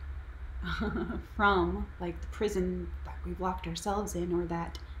escape from like the prison that we've locked ourselves in, or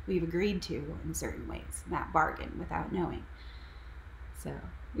that we've agreed to in certain ways, that bargain without knowing. So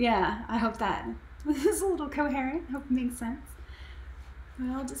yeah, I hope that this is a little coherent. I hope it makes sense.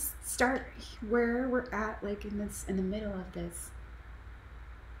 And I'll just start where we're at, like in the middle of this.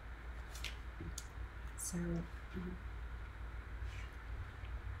 So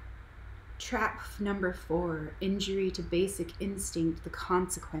trap number 4, injury to basic instinct, the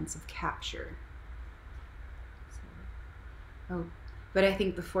consequence of capture. So, but I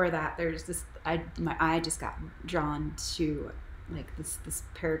think before that, there's this, my eye just got drawn to like this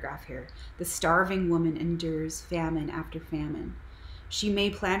paragraph here. The starving woman endures famine after famine. She may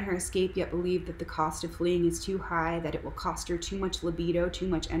plan her escape, yet believe that the cost of fleeing is too high, that it will cost her too much libido, too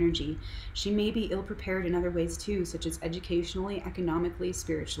much energy. She may be ill-prepared in other ways too, such as educationally, economically,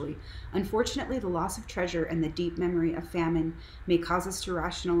 spiritually. Unfortunately, the loss of treasure and the deep memory of famine may cause us to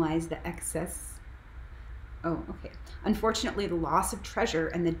rationalize the excess. Unfortunately, the loss of treasure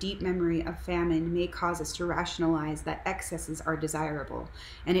and the deep memory of famine may cause us to rationalize that excesses are desirable.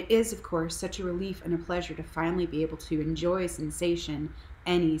 And it is, of course, such a relief and a pleasure to finally be able to enjoy sensation,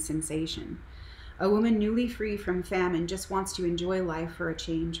 any sensation. A woman newly free from famine just wants to enjoy life for a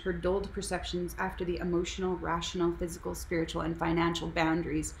change. Her dulled perceptions after the emotional, rational, physical, spiritual, and financial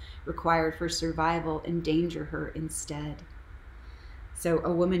boundaries required for survival endanger her instead. So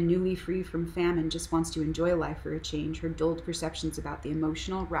a woman newly free from famine just wants to enjoy life for a change. Her dulled perceptions about the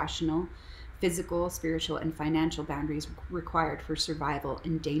emotional, rational, physical, spiritual, and financial boundaries required for survival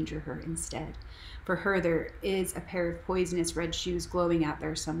endanger her instead. For her, there is a pair of poisonous red shoes glowing out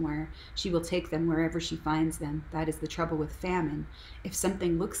there somewhere. She will take them wherever she finds them. That is the trouble with famine. If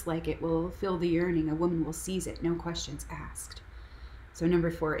something looks like it will fill the yearning, a woman will seize it, no questions asked. So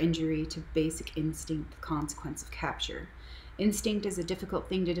number 4, injury to basic instinct, the consequence of capture. Instinct is a difficult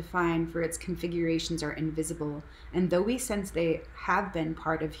thing to define, for its configurations are invisible, and though we sense they have been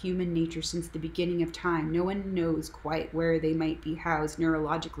part of human nature since the beginning of time, no one knows quite where they might be housed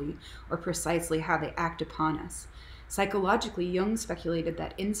neurologically or precisely how they act upon us. Psychologically, Jung speculated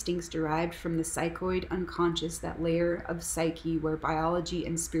that instincts derived from the psychoid unconscious, that layer of psyche where biology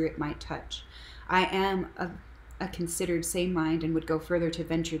and spirit might touch. I am of a considered sane mind and would go further to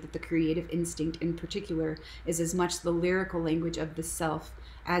venture that the creative instinct in particular is as much the lyrical language of the self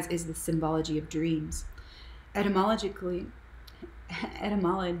as is the symbology of dreams. Etymologically, I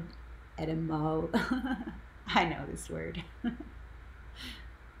know this word.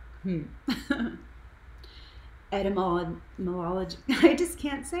 Etymology, I just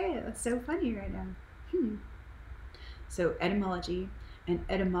can't say it. It's so funny right now. So etymology and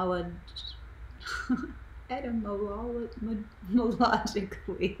etymologically.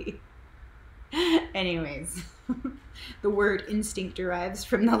 Anyways, the word instinct derives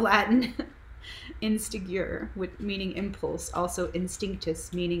from the Latin instigere, meaning impulse, also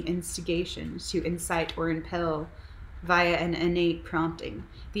instinctus, meaning instigation, to incite or impel via an innate prompting.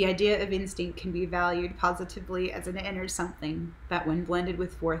 The idea of instinct can be valued positively as an inner something that, when blended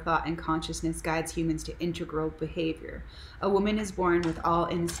with forethought and consciousness, guides humans to integral behavior. A woman is born with all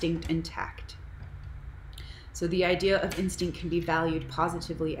instinct intact. So the idea of instinct can be valued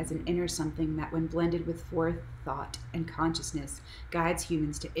positively as an inner something that, when blended with forethought and consciousness, guides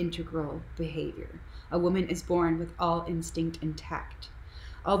humans to integral behavior. A woman is born with all instinct intact.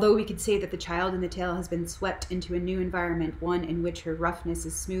 Although we could say that the child in the tale has been swept into a new environment, one in which her roughness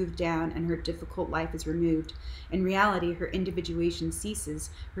is smoothed down and her difficult life is removed, in reality her individuation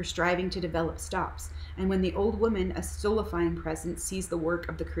ceases, her striving to develop stops, and when the old woman, a stultifying presence, sees the work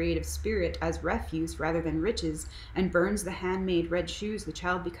of the creative spirit as refuse rather than riches, and burns the handmade red shoes, the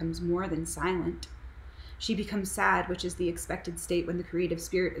child becomes more than silent. She becomes sad, which is the expected state when the creative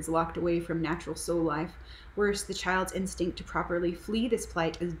spirit is locked away from natural soul life. Worse, the child's instinct to properly flee this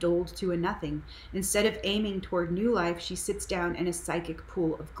plight is dulled to a nothing. Instead of aiming toward new life, she sits down in a psychic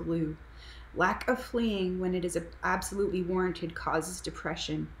pool of glue. Lack of fleeing when it is absolutely warranted causes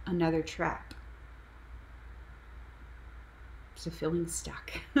depression, another trap. So feeling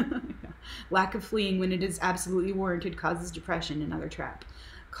stuck. Lack of fleeing when it is absolutely warranted causes depression, another trap.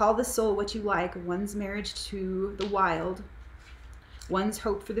 Call the soul what you like, one's marriage to the wild, one's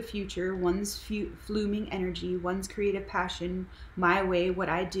hope for the future, one's fluming energy, one's creative passion, my way, what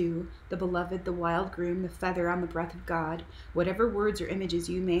I do, the beloved, the wild groom, the feather on the breath of God, whatever words or images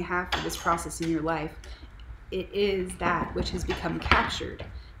you may have for this process in your life, it is that which has become captured.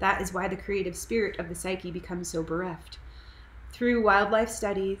 That is why the creative spirit of the psyche becomes so bereft. Through wildlife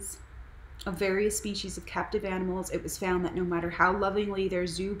studies of various species of captive animals, it was found that no matter how lovingly their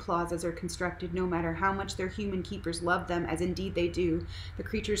zoo plazas are constructed, no matter how much their human keepers love them, as indeed they do, the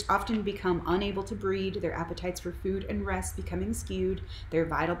creatures often become unable to breed, their appetites for food and rest becoming skewed, their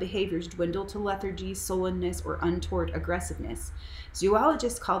vital behaviors dwindle to lethargy, sullenness, or untoward aggressiveness.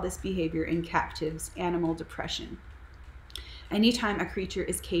 Zoologists call this behavior in captives animal depression. Anytime a creature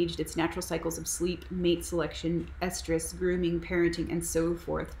is caged, its natural cycles of sleep, mate selection, estrus, grooming, parenting, and so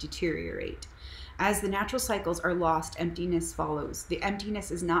forth deteriorate. As the natural cycles are lost, emptiness follows. The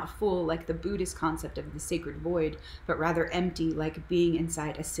emptiness is not full like the Buddhist concept of the sacred void, but rather empty like being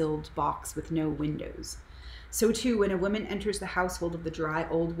inside a sealed box with no windows. So too, when a woman enters the household of the dry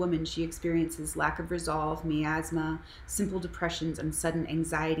old woman, she experiences lack of resolve, miasma, simple depressions, and sudden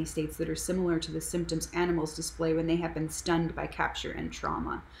anxiety states that are similar to the symptoms animals display when they have been stunned by capture and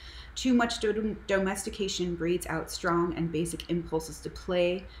trauma. Too much domestication breeds out strong and basic impulses to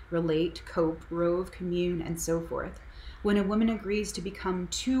play, relate, cope, rove, commune, and so forth. When a woman agrees to become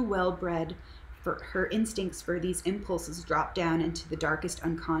too well-bred, her instincts for these impulses drop down into the darkest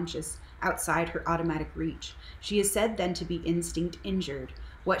unconscious, outside her automatic reach. She is said then to be instinct injured.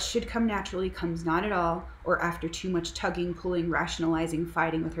 What should come naturally comes not at all, or after too much tugging, pulling, rationalizing,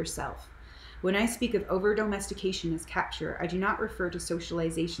 fighting with herself. When I speak of over-domestication as capture, I do not refer to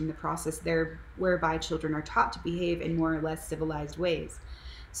socialization, the process there whereby children are taught to behave in more or less civilized ways.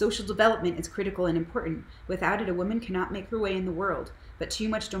 Social development is critical and important. Without it, a woman cannot make her way in the world. But too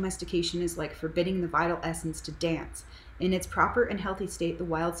much domestication is like forbidding the vital essence to dance. In its proper and healthy state, the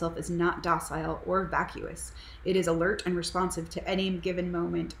wild self is not docile or vacuous. It is alert and responsive to any given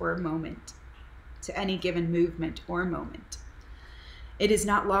moment or moment. to any given movement or moment. It is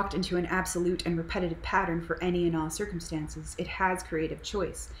not locked into an absolute and repetitive pattern for any and all circumstances. It has creative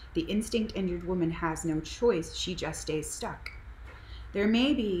choice. The instinct-injured woman has no choice. She just stays stuck. There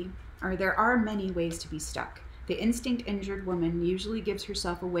are many ways to be stuck. The instinct-injured woman usually gives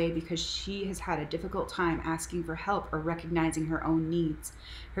herself away because she has had a difficult time asking for help or recognizing her own needs.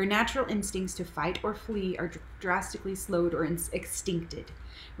 Her natural instincts to fight or flee are drastically slowed or extincted.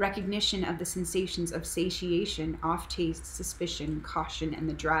 Recognition of the sensations of satiation, off-taste, suspicion, caution, and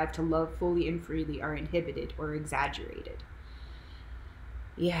the drive to love fully and freely are inhibited or exaggerated.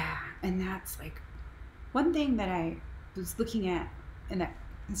 Yeah, and that's like one thing that I was looking at, and that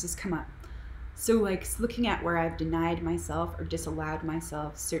has just come up. So like looking at where I've denied myself or disallowed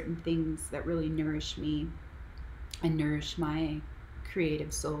myself certain things that really nourish me and nourish my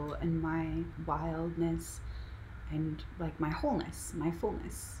creative soul and my wildness and like my wholeness, my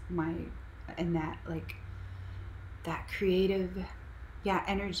fullness, and that like that creative,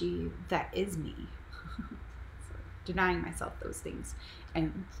 energy that is me. So denying myself those things.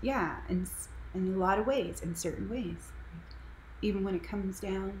 And in a lot of ways, in certain ways. Even when it comes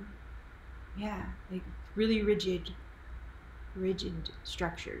down, like really rigid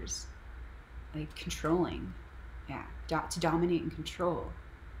structures, like controlling, to dominate and control,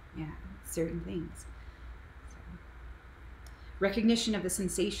 certain things. So, recognition of the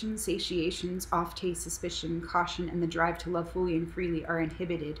sensations, satiations, off-taste, suspicion, caution, and the drive to love fully and freely are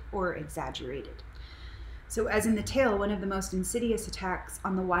inhibited or exaggerated. So as in the tale, one of the most insidious attacks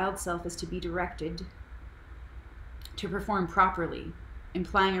on the wild self is to be directed to perform properly,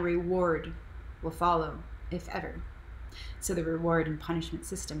 implying a reward will follow, if ever. So the reward and punishment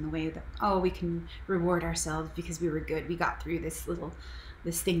system, the way that, we can reward ourselves because we were good, we got through this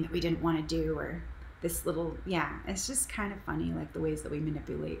thing that we didn't want to do, or this little, it's just kind of funny, like the ways that we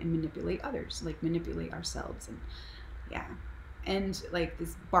manipulate others, like manipulate ourselves, and like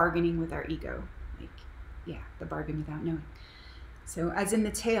this bargaining with our ego, the bargain without knowing. So, as in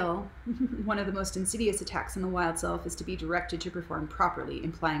the tale, one of the most insidious attacks on the wild self is to be directed to perform properly,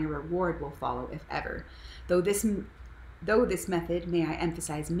 implying a reward will follow, if ever. Though this method, may I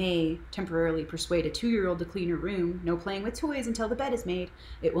emphasize, may temporarily persuade a 2-year-old to clean her room, no playing with toys until the bed is made,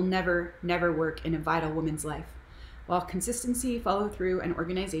 it will never, never work in a vital woman's life. While consistency, follow-through, and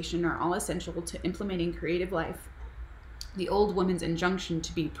organization are all essential to implementing creative life, the old woman's injunction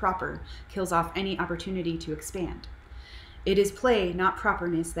to be proper kills off any opportunity to expand. It is play, not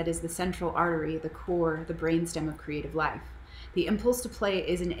properness, that is the central artery, the core, the brainstem of creative life. The impulse to play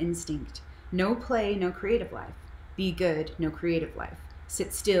is an instinct. No play, no creative life. Be good, no creative life.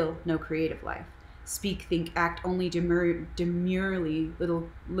 Sit still, no creative life. Speak, think, act only demurely,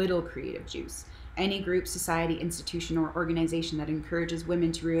 little creative juice. Any group, society, institution, or organization that encourages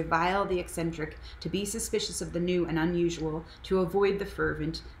women to revile the eccentric, to be suspicious of the new and unusual, to avoid the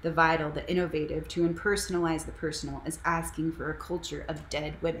fervent, the vital, the innovative, to impersonalize the personal, is asking for a culture of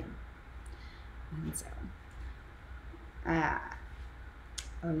dead women. And so, I'll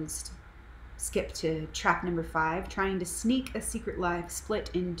just skip to trap number 5, trying to sneak a secret life split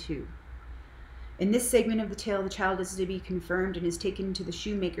in 2. In this segment of the tale, the child is to be confirmed and is taken to the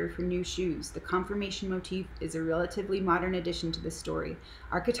shoemaker for new shoes. The confirmation motif is a relatively modern addition to the story.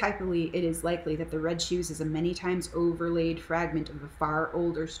 Archetypally, it is likely that the red shoes is a many times overlaid fragment of a far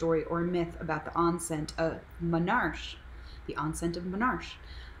older story or myth about the onset of Monarch,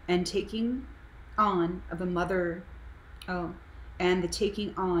 and taking on of a mother, and the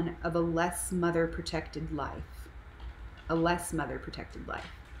taking on of a less mother-protected life.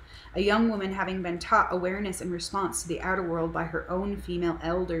 A young woman having been taught awareness and response to the outer world by her own female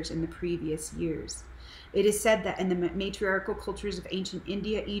elders in the previous years. It is said that in the matriarchal cultures of ancient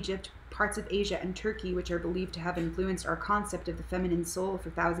India, Egypt, parts of Asia, and Turkey, which are believed to have influenced our concept of the feminine soul for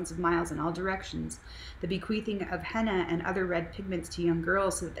thousands of miles in all directions, the bequeathing of henna and other red pigments to young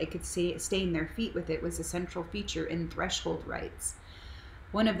girls so that they could stain their feet with it was a central feature in threshold rites.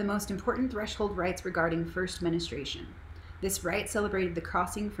 One of the most important threshold rites regarding first menstruation. This rite celebrated the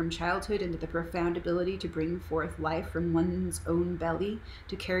crossing from childhood into the profound ability to bring forth life from one's own belly,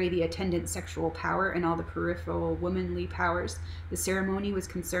 to carry the attendant sexual power and all the peripheral womanly powers. The ceremony was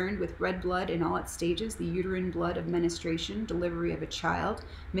concerned with red blood in all its stages, the uterine blood of menstruation, delivery of a child,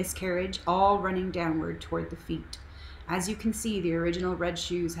 miscarriage, all running downward toward the feet. As you can see, the original red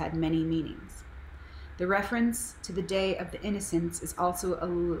shoes had many meanings. The reference to the Day of the Innocents is also a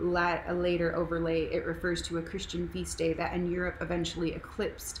later overlay. It refers to a Christian feast day that in Europe eventually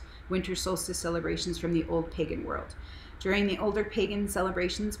eclipsed winter solstice celebrations from the old pagan world. During the older pagan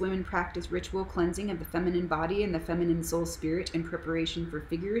celebrations, women practiced ritual cleansing of the feminine body and the feminine soul spirit in preparation for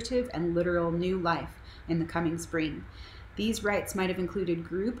figurative and literal new life in the coming spring. These rites might have included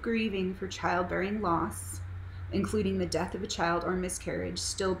group grieving for childbearing loss, including the death of a child or miscarriage,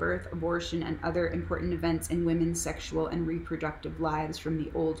 stillbirth, abortion, and other important events in women's sexual and reproductive lives from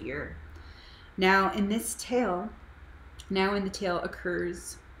the old year. Now in the tale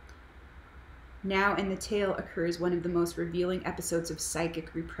occurs one of the most revealing episodes of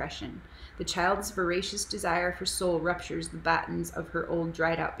psychic repression. The child's voracious desire for soul ruptures the battens of her old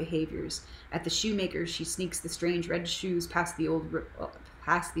dried-out behaviors. At the shoemaker's, she sneaks the strange red shoes past the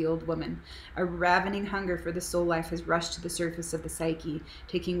old woman. A ravening hunger for the soul life has rushed to the surface of the psyche,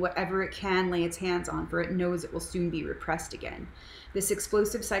 taking whatever it can lay its hands on, for it knows it will soon be repressed again. This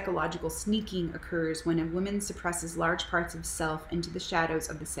explosive psychological sneaking occurs when a woman suppresses large parts of self into the shadows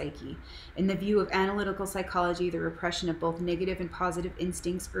of the psyche. In the view of analytical psychology, the repression of both negative and positive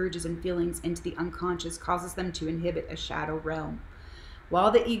instincts, urges, and feelings into the unconscious causes them to inhibit a shadow realm.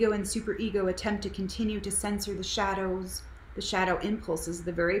 While the ego and superego attempt to continue to censor the shadow impulses,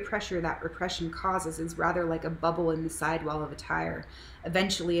 the very pressure that repression causes is rather like a bubble in the sidewall of a tire.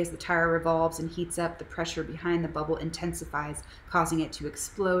 Eventually, as the tire revolves and heats up, the pressure behind the bubble intensifies, causing it to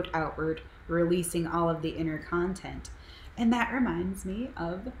explode outward, releasing all of the inner content. And that reminds me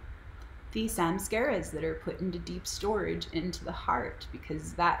of the samskaras that are put into deep storage into the heart,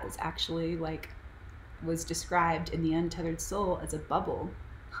 because that is actually was described in the Untethered Soul as a bubble.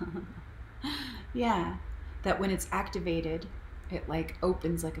 Yeah. That when it's activated, it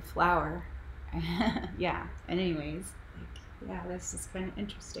opens like a flower. Yeah. And anyways, that's just kind of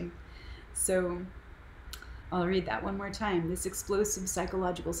interesting. So I'll read that one more time. This explosive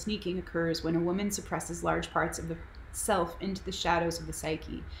psychological sneaking occurs when a woman suppresses large parts of the self into the shadows of the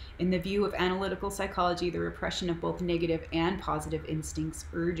psyche. In the view of analytical psychology, the repression of both negative and positive instincts,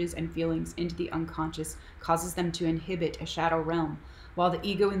 urges, and feelings into the unconscious causes them to inhibit a shadow realm. While the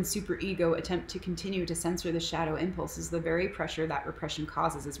ego and superego attempt to continue to censor the shadow impulses, the very pressure that repression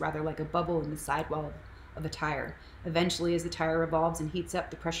causes is rather like a bubble in the sidewall of a tire. Eventually, as the tire revolves and heats up,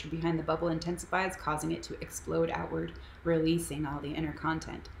 the pressure behind the bubble intensifies, causing it to explode outward, releasing all the inner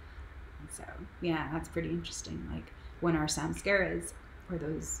content. And so, yeah, that's pretty interesting. When our samskaras, or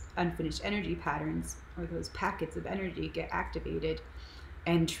those unfinished energy patterns, or those packets of energy get activated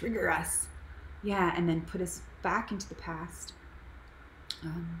and trigger us, and then put us back into the past.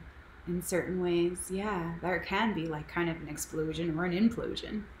 In certain ways, there can be kind of an explosion or an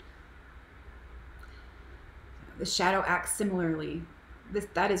implosion. The shadow acts similarly.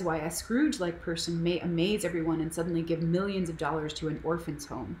 That is why a Scrooge-like person may amaze everyone and suddenly give millions of dollars to an orphan's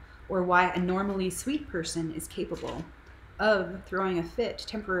home, or why a normally sweet person is capable of throwing a fit,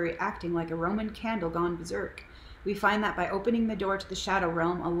 temporary acting like a Roman candle gone berserk. We find that by opening the door to the shadow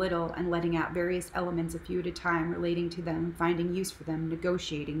realm a little and letting out various elements a few at a time, relating to them, finding use for them,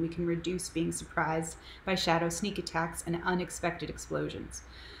 negotiating, we can reduce being surprised by shadow sneak attacks and unexpected explosions.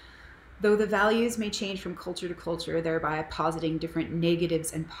 Though the values may change from culture to culture, thereby positing different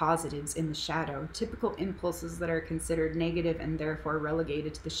negatives and positives in the shadow, typical impulses that are considered negative and therefore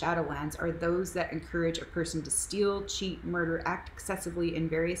relegated to the shadowlands are those that encourage a person to steal, cheat, murder, act excessively in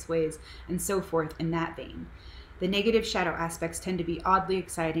various ways, and so forth in that vein. The negative shadow aspects tend to be oddly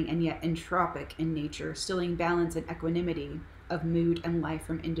exciting and yet entropic in nature, stealing balance and equanimity of mood and life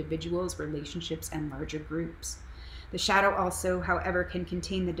from individuals, relationships, and larger groups. The shadow also, however, can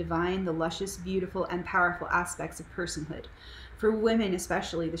contain the divine, the luscious, beautiful, and powerful aspects of personhood. For women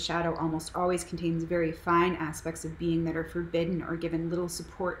especially, the shadow almost always contains very fine aspects of being that are forbidden or given little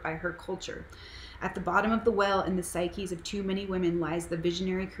support by her culture. At the bottom of the well in the psyches of too many women lies the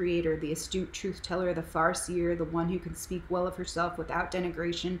visionary creator, the astute truth-teller, the far-seer, the one who can speak well of herself without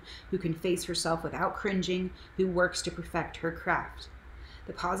denigration, who can face herself without cringing, who works to perfect her craft.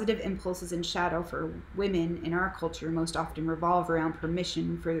 The positive impulses in shadow for women in our culture most often revolve around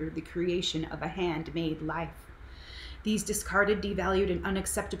permission for the creation of a handmade life. These discarded, devalued, and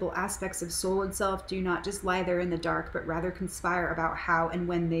unacceptable aspects of soul and self do not just lie there in the dark, but rather conspire about how and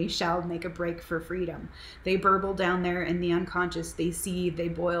when they shall make a break for freedom. They burble down there in the unconscious, they seethe, they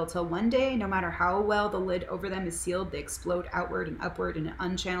boil, till one day, no matter how well the lid over them is sealed, they explode outward and upward in an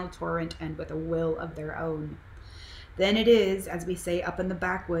unchanneled torrent and with a will of their own. Then it is, as we say up in the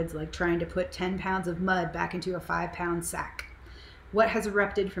backwoods, like trying to put 10 pounds of mud back into a 5-pound sack. What has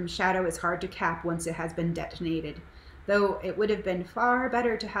erupted from shadow is hard to cap once it has been detonated. Though it would have been far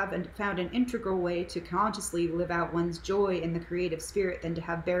better to have found an integral way to consciously live out one's joy in the creative spirit than to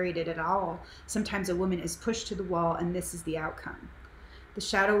have buried it at all. Sometimes a woman is pushed to the wall, and this is the outcome. The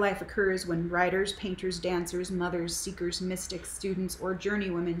shadow life occurs when writers, painters, dancers, mothers, seekers, mystics, students, or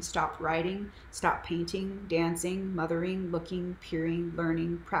journeywomen stop writing, stop painting, dancing, mothering, looking, peering,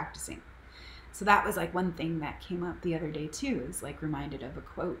 learning, practicing. So that was like one thing that came up the other day too, is like reminded of a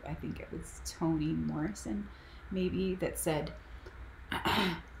quote. I think it was Toni Morrison maybe that said,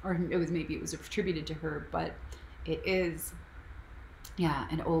 or maybe it was attributed to her, but it is, yeah,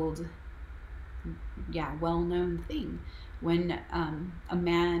 an old, yeah, well-known thing. When a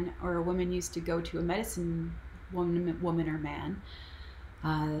man or a woman used to go to a medicine woman or man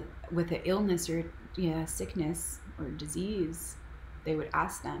with an illness or sickness or disease, they would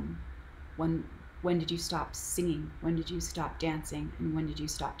ask them, when did you stop singing? When did you stop dancing? And when did you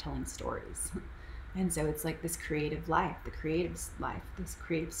stop telling stories? And so it's like this creative life, this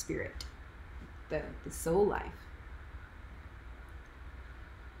creative spirit, the soul life.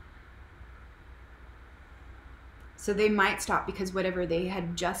 So they might stop because whatever they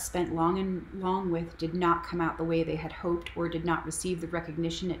had just spent long with did not come out the way they had hoped, or did not receive the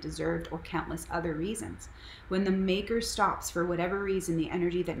recognition it deserved, or countless other reasons. When the maker stops for whatever reason, the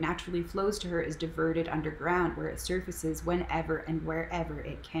energy that naturally flows to her is diverted underground, where it surfaces whenever and wherever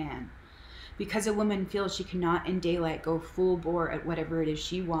it can. Because a woman feels she cannot in daylight go full bore at whatever it is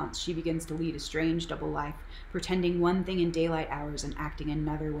she wants, she begins to lead a strange double life, pretending one thing in daylight hours and acting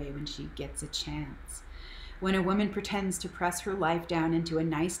another way when she gets a chance. When a woman pretends to press her life down into a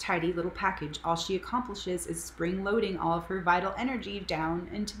nice, tidy little package, all she accomplishes is spring-loading all of her vital energy down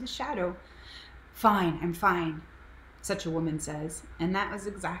into the shadow. Fine, I'm fine, such a woman says. And that was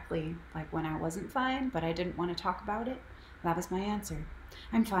exactly like when I wasn't fine, but I didn't want to talk about it. That was my answer.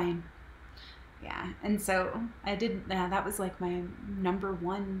 I'm fine. Yeah, and so I didn't, that was like my number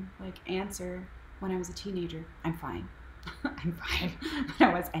one answer when I was a teenager. I'm fine. I'm fine. When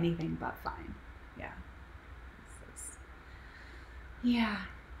I was anything but fine. Yeah. Yeah.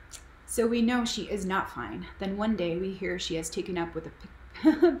 So we know she is not fine. Then one day we hear she has taken up with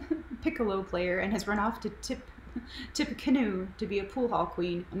a piccolo player and has run off to tip a canoe to be a pool hall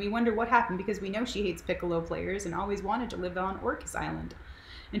queen. And we wonder what happened, because we know she hates piccolo players and always wanted to live on Orcas Island.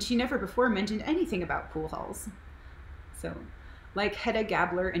 And she never before mentioned anything about pool halls. So, like Hedda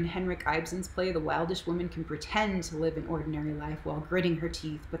Gabler in Henrik Ibsen's play, the wildish woman can pretend to live an ordinary life while gritting her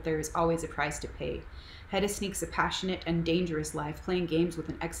teeth, but there is always a price to pay. Hedda sneaks a passionate and dangerous life, playing games with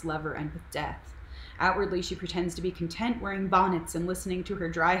an ex-lover and with death. Outwardly, she pretends to be content wearing bonnets and listening to her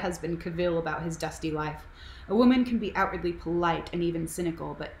dry husband cavil about his dusty life. A woman can be outwardly polite and even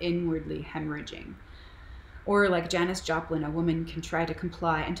cynical, but inwardly hemorrhaging. Or like Janis Joplin, a woman can try to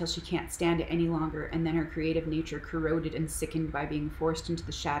comply until she can't stand it any longer, and then her creative nature, corroded and sickened by being forced into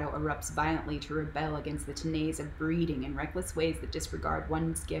the shadow, erupts violently to rebel against the tenace of breeding in reckless ways that disregard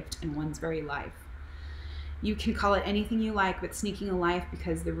one's gift and one's very life. You can call it anything you like, but sneaking a life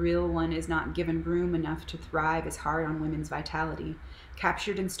because the real one is not given room enough to thrive is hard on women's vitality.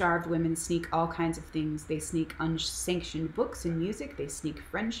 Captured and starved women sneak all kinds of things. They sneak unsanctioned books and music. They sneak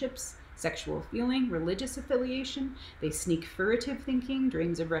friendships, sexual feeling, religious affiliation. They sneak furtive thinking,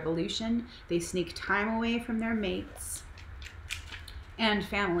 dreams of revolution. They sneak time away from their mates and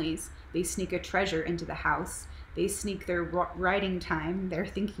families. They sneak a treasure into the house. They sneak their writing time, their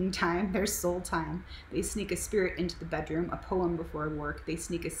thinking time, their soul time. They sneak a spirit into the bedroom, a poem before work. They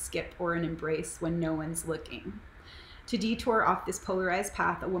sneak a skip or an embrace when no one's looking. To detour off this polarized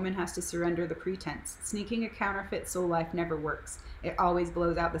path, a woman has to surrender the pretense. Sneaking a counterfeit soul life never works. It always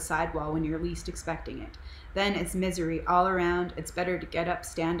blows out the sidewall when you're least expecting it. Then it's misery all around. It's better to get up,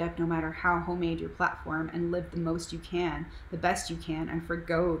 stand up, no matter how homemade your platform, and live the most you can, the best you can, and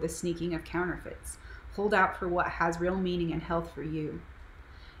forgo the sneaking of counterfeits. Hold out for what has real meaning and health for you.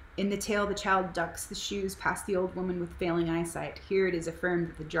 In the tale, the child ducks the shoes past the old woman with failing eyesight. Here it is affirmed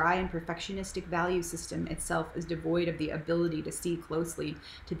that the dry and perfectionistic value system itself is devoid of the ability to see closely,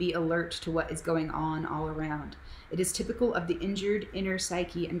 to be alert to what is going on all around. It is typical of the injured inner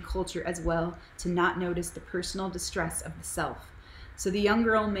psyche and culture as well to not notice the personal distress of the self. So the young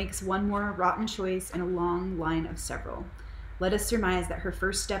girl makes one more rotten choice in a long line of several. Let us surmise that her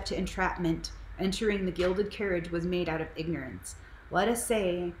first step to entrapment, entering the gilded carriage, was made out of ignorance. Let us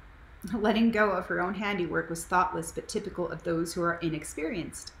say, letting go of her own handiwork was thoughtless but typical of those who are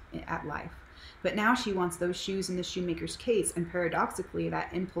inexperienced at life. But now she wants those shoes in the shoemaker's case, and paradoxically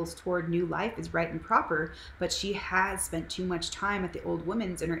that impulse toward new life is right and proper, but she has spent too much time at the old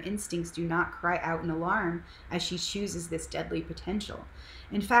woman's, and her instincts do not cry out in alarm as she chooses this deadly potential.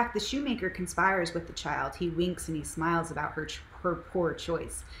 In fact, the shoemaker conspires with the child. He winks and he smiles about her poor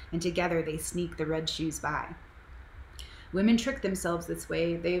choice, and together they sneak the red shoes by. Women trick themselves this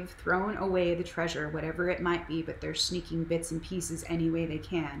way. They've thrown away the treasure, whatever it might be, but they're sneaking bits and pieces any way they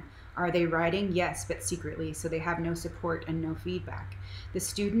can. Are they writing? Yes, but secretly, so they have no support and no feedback. The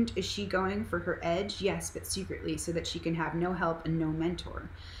student, is she going for her edge? Yes, but secretly, so that she can have no help and no mentor.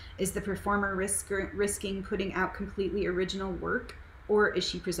 Is the performer risking putting out completely original work? Or is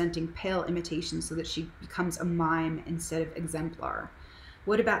she presenting pale imitation so that she becomes a mime instead of exemplar?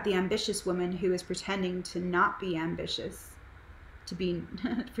 What about the ambitious woman who is pretending to not be ambitious,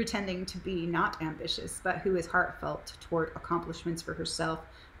 pretending to be not ambitious, but who is heartfelt toward accomplishments for herself,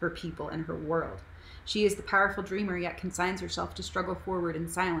 her people, and her world? She is the powerful dreamer, yet consigns herself to struggle forward in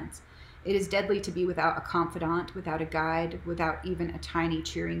silence. It is deadly to be without a confidant, without a guide, without even a tiny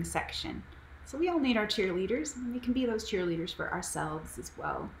cheering section. So we all need our cheerleaders, and we can be those cheerleaders for ourselves as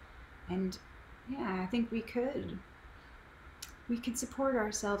well. And yeah, I think we could support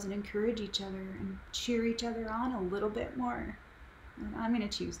ourselves and encourage each other and cheer each other on a little bit more. And I'm going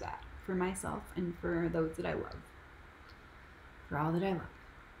to choose that for myself and for those that I love, for all that I love.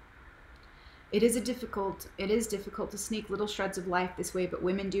 It is difficult to sneak little shreds of life this way, but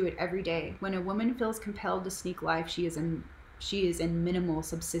women do it every day. When a woman feels compelled to sneak life, she is in minimal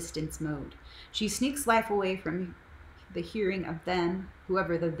subsistence mode. She sneaks life away from the hearing of them,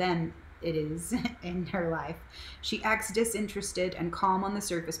 whoever the them it is in her life. She acts disinterested and calm on the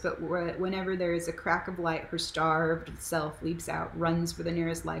surface, but whenever there is a crack of light, her starved self leaps out, runs for the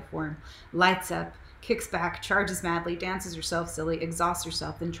nearest life form, lights up, kicks back, charges madly, dances herself silly, exhausts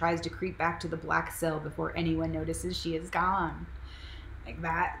herself, then tries to creep back to the black cell before anyone notices she is gone. Like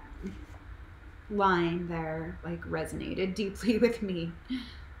that line there, like, resonated deeply with me.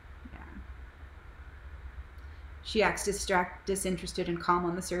 She acts disinterested and calm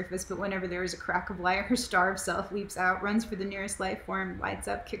on the surface, but whenever there is a crack of light, her starved self leaps out, runs for the nearest life form, lights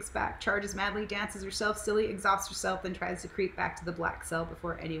up, kicks back, charges madly, dances herself silly, exhausts herself, then tries to creep back to the black cell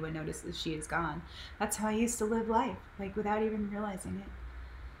before anyone notices she is gone. That's how I used to live life, like, without even realizing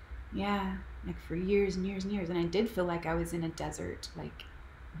it. Yeah, like, for years and years and years. And I did feel like I was in a desert, like,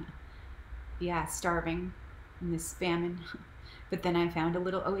 yeah, starving in this famine. But then I found a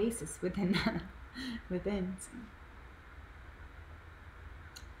little oasis within So.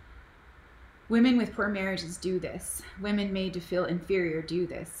 Women with poor marriages do this. Women made to feel inferior do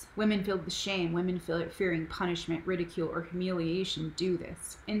this. Women filled with shame, women fearing punishment, ridicule, or humiliation do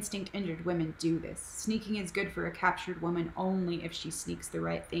this. Instinct injured women do this. Sneaking is good for a captured woman only if she sneaks the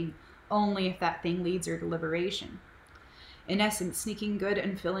right thing, only if that thing leads her to liberation. In essence, sneaking good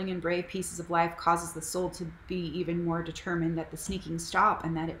and filling and brave pieces of life causes the soul to be even more determined that the sneaking stop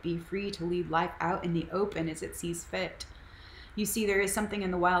and that it be free to lead life out in the open as it sees fit. You see, there is something in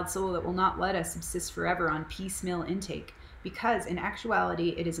the wild soul that will not let us subsist forever on piecemeal intake, because in actuality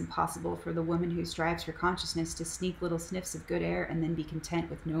it is impossible for the woman who strives for consciousness to sneak little sniffs of good air and then be content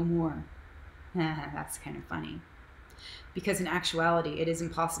with no more. That's kind of funny. Because in actuality, it is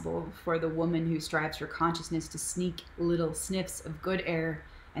impossible for the woman who strives for consciousness to sneak little sniffs of good air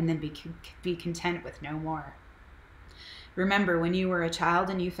and then be content with no more. Remember when you were a child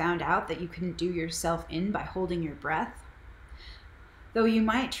and you found out that you couldn't do yourself in by holding your breath? Though you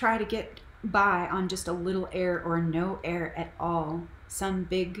might try to get by on just a little air or no air at all, some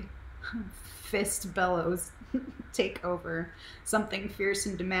big fist bellows take over, something fierce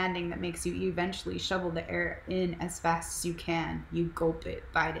and demanding that makes you eventually shovel the air in as fast as you can. You gulp it,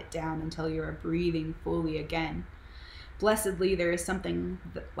 bite it down until you are breathing fully again. Blessedly, there is something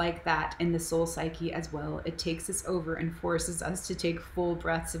like that in the soul psyche as well. It takes us over and forces us to take full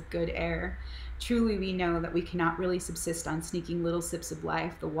breaths of good air. Truly, we know that we cannot really subsist on sneaking little sips of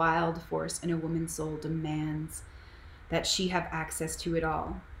life. The wild force in a woman's soul demands that she have access to it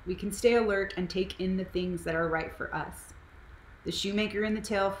all. We can stay alert and take in the things that are right for us. The shoemaker in the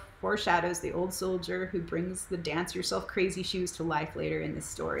tale foreshadows the old soldier who brings the dance yourself crazy shoes to life later in this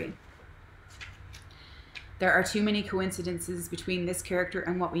story. There are too many coincidences between this character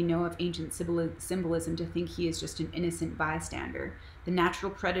and what we know of ancient symbolism to think he is just an innocent bystander. The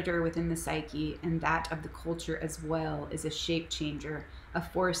natural predator within the psyche, and that of the culture as well, is a shape changer, a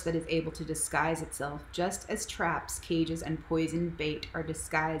force that is able to disguise itself, just as traps, cages, and poisoned bait are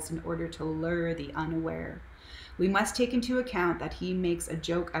disguised in order to lure the unaware. We must take into account that he makes a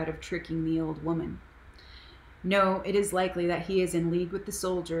joke out of tricking the old woman. No, it is likely that he is in league with the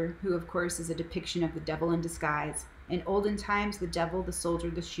soldier, who of course is a depiction of the devil in disguise. In olden times, the devil, the soldier,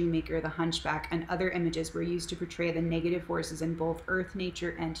 the shoemaker, the hunchback, and other images were used to portray the negative forces in both earth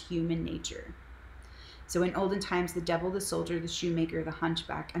nature and human nature. So in olden times, the devil, the soldier, the shoemaker, the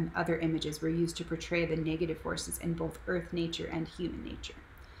hunchback, and other images were used to portray the negative forces in both earth nature and human nature.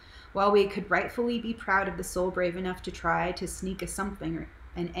 While we could rightfully be proud of the soul brave enough to try to sneak a something or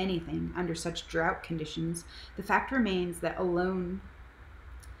an anything under such drought conditions, the fact remains that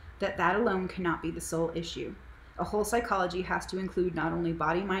that alone cannot be the sole issue. A whole psychology has to include not only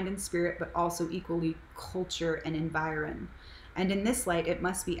body, mind, and spirit, but also equally culture and environ. And in this light, it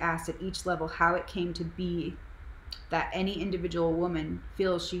must be asked at each level how it came to be that any individual woman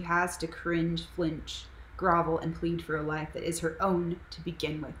feels she has to cringe, flinch, grovel, and plead for a life that is her own to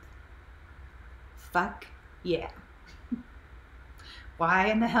begin with. Fuck yeah. Why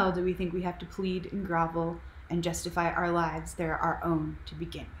in the hell do we think we have to plead and grovel and justify our lives that are our own to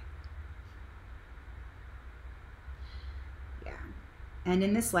begin with? And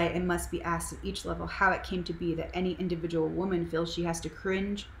in this light, it must be asked at each level how it came to be that any individual woman feels she has to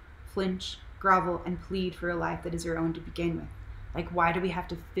cringe, flinch, grovel, and plead for a life that is her own to begin with. Like, why do we have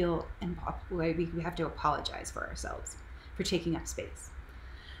to feel, and why we have to apologize for ourselves for taking up space?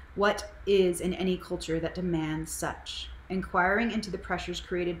 What is in any culture that demands such? Inquiring into the pressures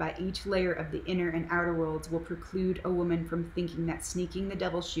created by each layer of the inner and outer worlds will preclude a woman from thinking that sneaking the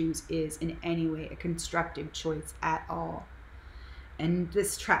devil's shoes is in any way a constructive choice at all. And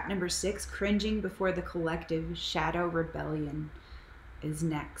this trap number 6, cringing before the collective shadow rebellion, is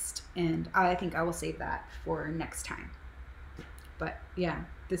next. And I think I will save that for next time. But yeah,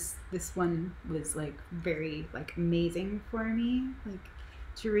 this one was like very like amazing for me, like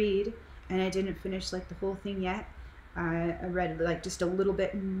to read. And I didn't finish like the whole thing yet. I read like just a little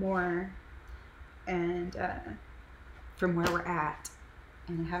bit more, and from where we're at,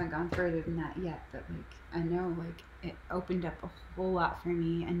 and I haven't gone further than that yet. But like I know like it opened up a whole lot for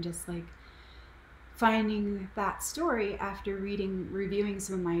me, and just like finding that story after reviewing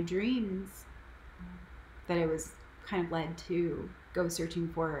some of my dreams that I was kind of led to go searching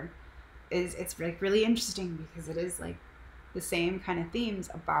for, it's like really interesting, because it is like the same kind of themes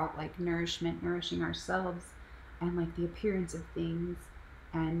about like nourishment, nourishing ourselves, and like the appearance of things,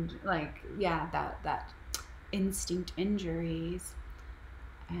 and like yeah, that instinct injuries,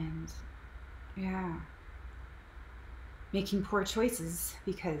 and yeah, making poor choices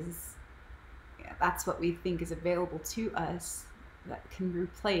because that's what we think is available to us that can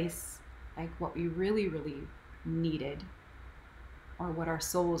replace like what we really, really needed, or what our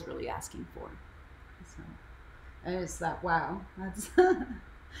soul is really asking for. So I just thought, wow, that's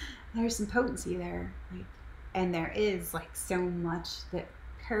there's some potency there, like, and there is like so much that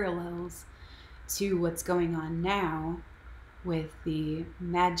parallels to what's going on now with the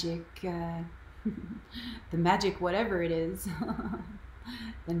magic the magic whatever it is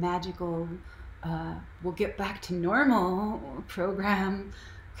the magical we'll get back to normal program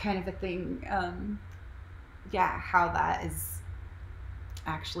kind of a thing. Yeah, how that is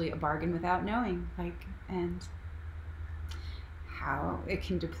actually a bargain without knowing, like, and how it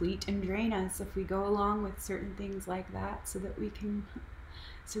can deplete and drain us if we go along with certain things like that, so that we can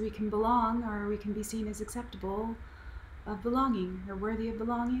belong, or we can be seen as acceptable of belonging, or worthy of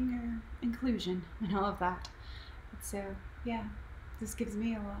belonging, or inclusion, and all of that. So yeah, this gives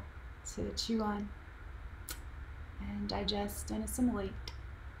me a lot to chew on and digest and assimilate,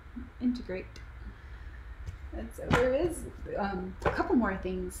 integrate. And so there is a couple more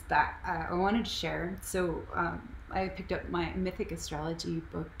things that I wanted to share. So I picked up my Mythic Astrology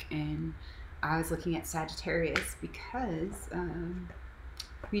book, and I was looking at Sagittarius because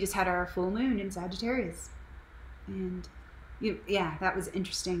we just had our full moon in Sagittarius, and yeah, that was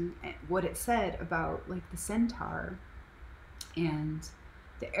interesting what it said about like the centaur and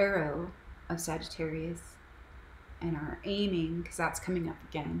the arrow of Sagittarius, and our aiming, because that's coming up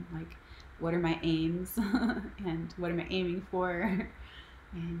again, like what are my aims and what am I aiming for.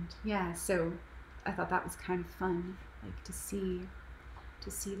 And yeah, so I thought that was kind of fun, like to see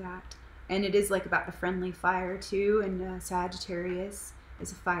that. And it is like about the friendly fire too, and Sagittarius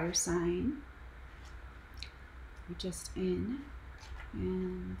is a fire sign. We're just in.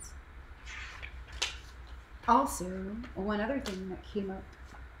 And also one other thing that came up,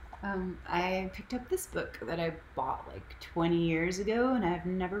 I picked up this book that I bought like 20 years ago, and I've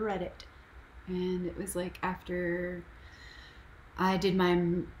never read it. And it was like after I did my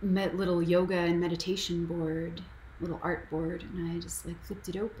little yoga and meditation board, little art board, and I just like flipped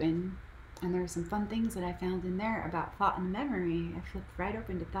it open, and there were some fun things that I found in there about thought and memory. I flipped right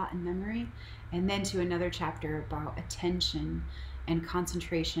open to thought and memory, and then to another chapter about attention and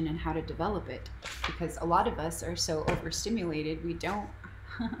concentration and how to develop it, because a lot of us are so overstimulated, we don't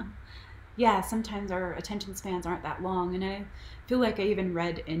yeah, sometimes our attention spans aren't that long. And I feel like I even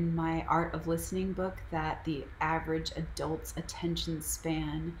read in my Art of Listening book that the average adult's attention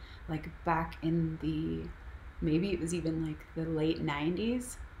span, like back in the, maybe it was even like the late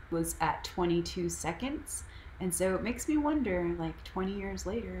 90s, was at 22 seconds. And so it makes me wonder, like 20 years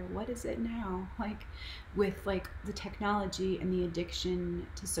later, what is it now? Like with like the technology and the addiction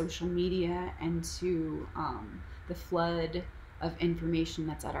to social media and to the flood of information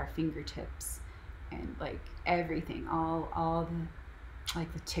that's at our fingertips, and like everything, all the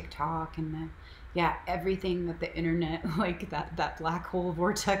like the TikTok and the yeah, everything that the internet like that black hole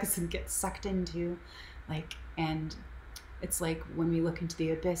vortex and gets sucked into, like, and it's like when we look into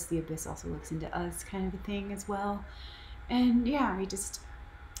the abyss also looks into us, kind of a thing as well. And yeah, we just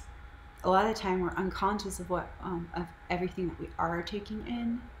a lot of the time we're unconscious of what of everything that we are taking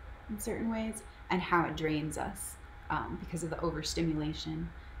in certain ways, and how it drains us because of the overstimulation,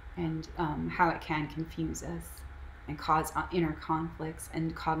 and how it can confuse us and cause inner conflicts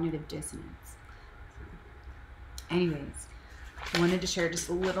and cognitive dissonance. Anyways, I wanted to share just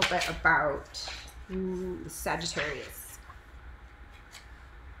a little bit about Sagittarius,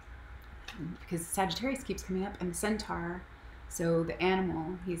 because Sagittarius keeps coming up, and the centaur. So the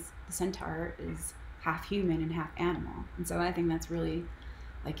animal, the centaur is half human and half animal, and so I think that's really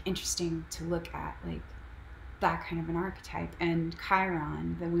like interesting to look at, like that kind of an archetype. And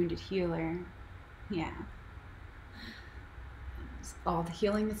Chiron, the wounded healer, yeah, all the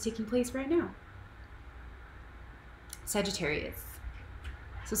healing that's taking place right now. Sagittarius.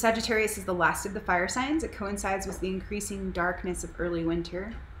 So Sagittarius is the last of the fire signs. It coincides with the increasing darkness of early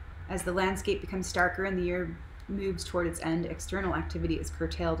winter. As the landscape becomes darker and the year moves toward its end, external activity is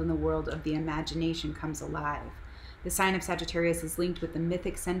curtailed and the world of the imagination comes alive. The sign of Sagittarius is linked with the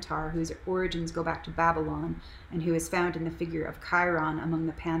mythic centaur, whose origins go back to Babylon, and who is found in the figure of Chiron among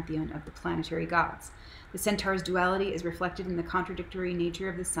the pantheon of the planetary gods. The centaur's duality is reflected in the contradictory nature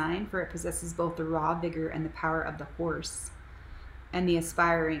of the sign, for it possesses both the raw vigor and the power of the horse, and the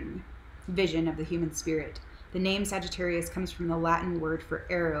aspiring vision of the human spirit. The name Sagittarius comes from the Latin word for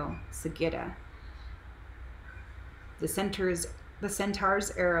arrow, sagitta. The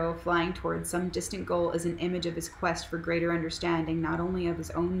centaur's arrow flying towards some distant goal is an image of his quest for greater understanding, not only of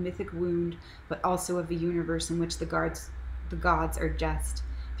his own mythic wound, but also of a universe in which the gods are just,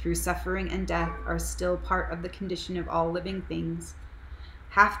 through suffering and death, are still part of the condition of all living things.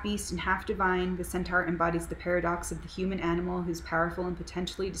 Half beast and half divine, the centaur embodies the paradox of the human animal, whose powerful and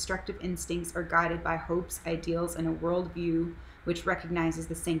potentially destructive instincts are guided by hopes, ideals, and a worldview which recognizes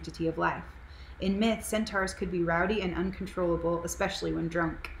the sanctity of life. In myth, centaurs could be rowdy and uncontrollable, especially when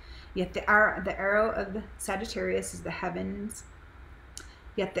drunk. Yet the arrow of the Sagittarius is the heavens.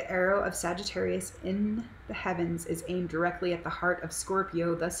 Yet the arrow of Sagittarius in the heavens is aimed directly at the heart of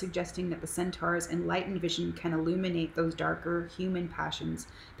Scorpio, thus suggesting that the centaur's enlightened vision can illuminate those darker human passions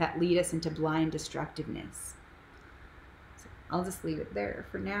that lead us into blind destructiveness. So I'll just leave it there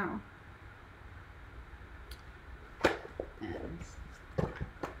for now. And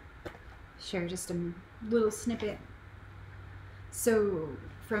share just a little snippet. So,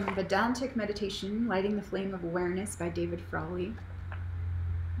 from Vedantic Meditation, Lighting the Flame of Awareness by David Frawley.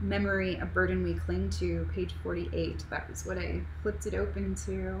 Memory, a Burden We Cling to, page 48. That was what I flipped it open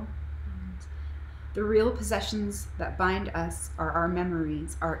to. And the real possessions that bind us are our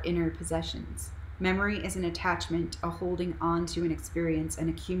memories, our inner possessions. Memory is an attachment, a holding on to an experience, an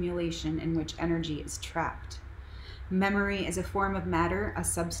accumulation in which energy is trapped. Memory is a form of matter, a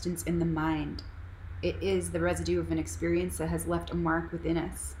substance in the mind. It is the residue of an experience that has left a mark within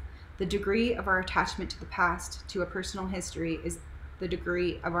us. The degree of our attachment to the past, to a personal history, is the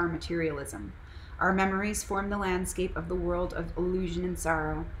degree of our materialism. Our memories form the landscape of the world of illusion and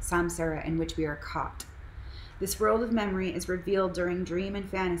sorrow, samsara, in which we are caught. This world of memory is revealed during dream and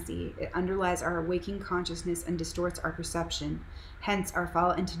fantasy. It underlies our waking consciousness and distorts our perception. Hence, our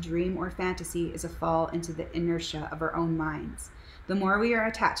fall into dream or fantasy is a fall into the inertia of our own minds. The more we are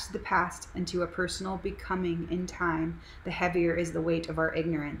attached to the past and to a personal becoming in time, the heavier is the weight of our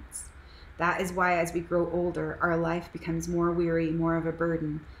ignorance. That is why as we grow older, our life becomes more weary, more of a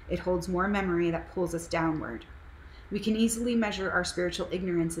burden. It holds more memory that pulls us downward. We can easily measure our spiritual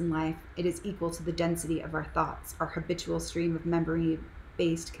ignorance in life. It is equal to the density of our thoughts, our habitual stream of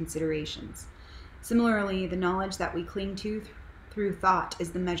memory-based considerations. Similarly, the knowledge that we cling to through thought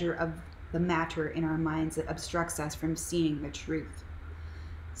is the measure of the matter in our minds that obstructs us from seeing the truth.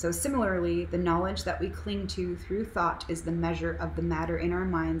 So similarly, the knowledge that we cling to through thought is the measure of the matter in our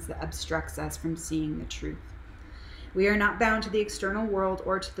minds that obstructs us from seeing the truth. We are not bound to the external world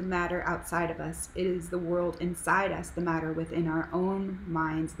or to the matter outside of us. It is the world inside us, the matter within our own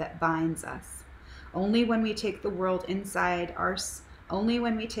minds, that binds us. Only when we take the world inside ourselves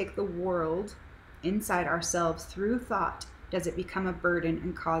through thought does it become a burden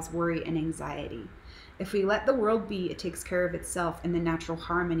and cause worry and anxiety. If we let the world be, it takes care of itself in the natural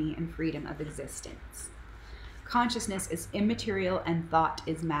harmony and freedom of existence. Consciousness is immaterial and thought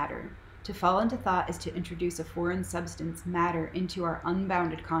is matter. To fall into thought is to introduce a foreign substance, matter, into our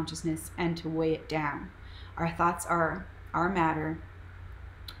unbounded consciousness and to weigh it down. Our thoughts are our matter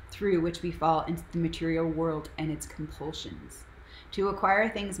through which we fall into the material world and its compulsions. To acquire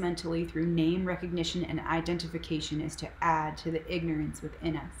things mentally through name recognition and identification is to add to the ignorance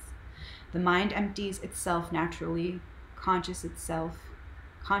within us. The mind empties itself naturally. Consciousness itself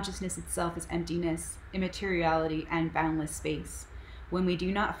is emptiness, immateriality, and boundless space, when we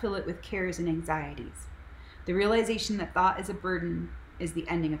do not fill it with cares and anxieties. The realization that thought is a burden is the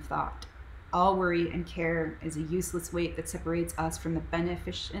ending of thought. All worry and care is a useless weight that separates us from the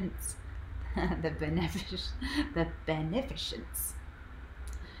beneficence of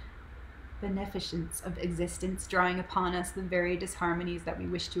existence, drawing upon us the very disharmonies that we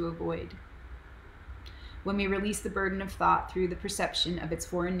wish to avoid. When we release the burden of thought through the perception of its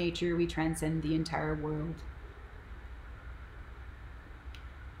foreign nature, we transcend the entire world.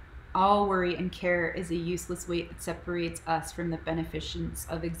 All worry and care is a useless weight that separates us from the beneficence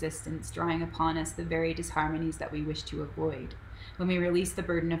of existence, drawing upon us the very disharmonies that we wish to avoid. When we release the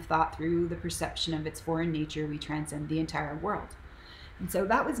burden of thought through the perception of its foreign nature, we transcend the entire world. And so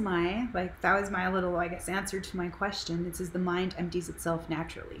that was my little, I guess, answer to my question. It says the mind empties itself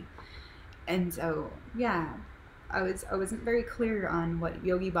naturally. And so, yeah, I wasn't very clear on what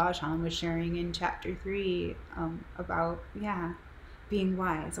Yogi Bhajan was sharing in chapter 3 about, being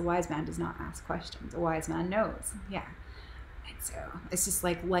wise. A wise man does not ask questions. A wise man knows. Yeah. And so it's just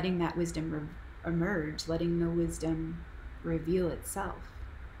like letting that wisdom emerge, letting the wisdom reveal itself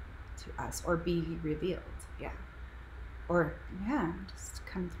to us or be revealed. Yeah. Or, just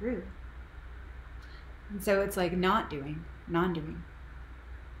come through. And so it's like non-doing.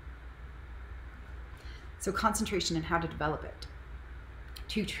 So concentration and how to develop it.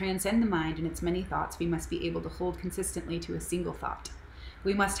 To transcend the mind and its many thoughts, we must be able to hold consistently to a single thought.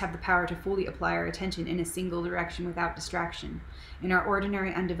 We must have the power to fully apply our attention in a single direction without distraction. In our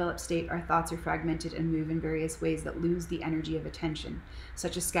ordinary undeveloped state, our thoughts are fragmented and move in various ways that lose the energy of attention.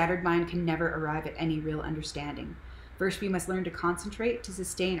 Such a scattered mind can never arrive at any real understanding. First, we must learn to concentrate to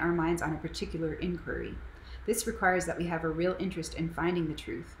sustain our minds on a particular inquiry. This requires that we have a real interest in finding the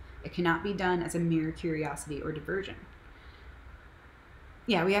truth. It cannot be done as a mere curiosity or diversion.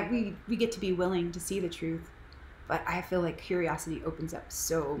 Yeah, we get to be willing to see the truth, but I feel like curiosity opens up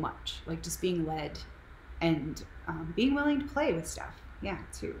so much, like just being led and being willing to play with stuff. Yeah,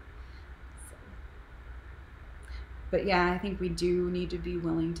 too. So. But yeah, I think we do need to be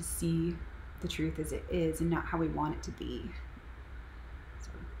willing to see the truth as it is and not how we want it to be. So,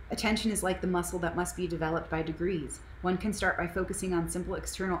 attention is like the muscle that must be developed by degrees. One can start by focusing on simple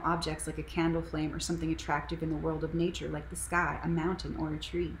external objects like a candle flame or something attractive in the world of nature like the sky, a mountain, or a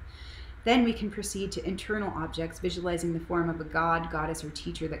tree. Then we can proceed to internal objects, visualizing the form of a god, goddess, or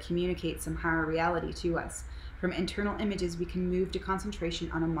teacher that communicates some higher reality to us. From internal images, we can move to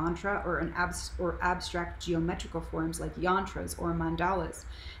concentration on a mantra or abstract geometrical forms like yantras or mandalas.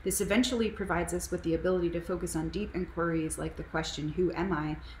 This eventually provides us with the ability to focus on deep inquiries like the question, who am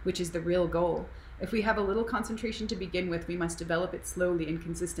I, which is the real goal. If we have a little concentration to begin with, we must develop it slowly and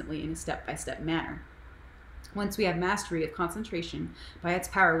consistently in a step-by-step manner. Once we have mastery of concentration, by its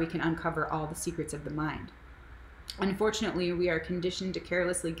power we can uncover all the secrets of the mind. Unfortunately, we are conditioned to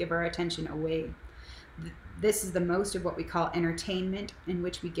carelessly give our attention away. This is the most of what we call entertainment, in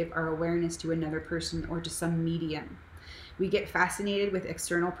which we give our awareness to another person or to some medium. We get fascinated with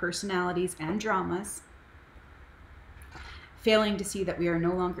external personalities and dramas, failing to see that we are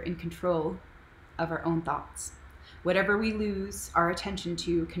no longer in control of our own thoughts. Whatever we lose our attention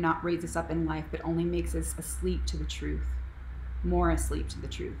to cannot raise us up in life, but only makes us asleep to the truth, more asleep to the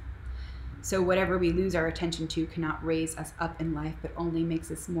truth. So whatever we lose our attention to cannot raise us up in life, but only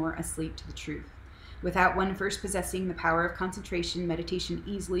makes us more asleep to the truth. Without one first possessing the power of concentration, meditation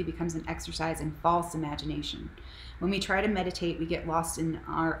easily becomes an exercise in false imagination. When we try to meditate, we get lost in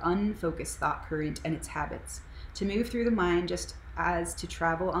our unfocused thought current and its habits. To move through the mind, just as to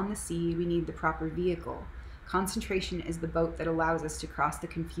travel on the sea, we need the proper vehicle. Concentration is the boat that allows us to cross the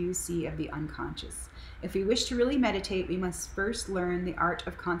confused sea of the unconscious. If we wish to really meditate, we must first learn the art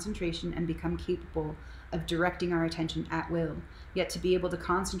of concentration and become capable of directing our attention at will. Yet to be able to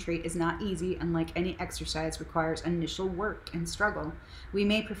concentrate is not easy, and like any exercise requires initial work and struggle. We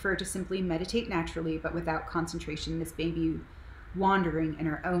may prefer to simply meditate naturally, but without concentration, this may be wandering in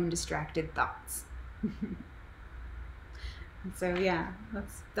our own distracted thoughts. So yeah,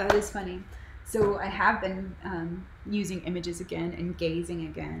 that is funny. So I have been using images again and gazing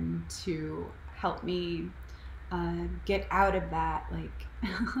again to help me get out of that like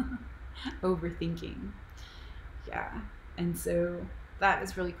overthinking. Yeah. And so that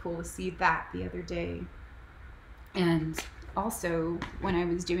was really cool to see that the other day. And also when I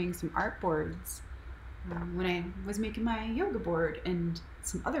was doing some art boards, when I was making my yoga board and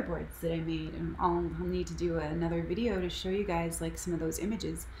some other boards that I made, and I'll need to do another video to show you guys like some of those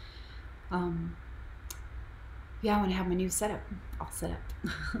images. Yeah, when I have my new setup all set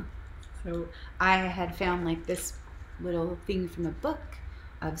up. So I had found like this little thing from a book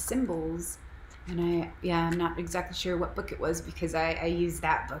of symbols, and I'm not exactly sure what book it was because I used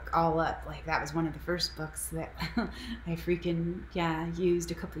that book all up. Like that was one of the first books that I freaking,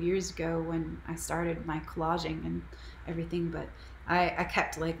 used a couple years ago when I started my collaging and everything. But I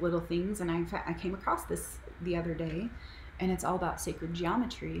kept like little things, and I came across this the other day, and it's all about sacred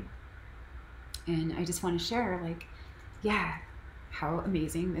geometry. And I just want to share like, how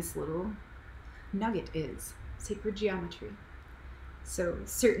amazing this little nugget is. Sacred geometry. So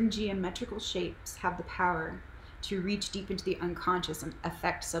certain geometrical shapes have the power to reach deep into the unconscious and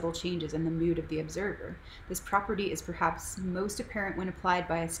affect subtle changes in the mood of the observer. This property is perhaps most apparent when applied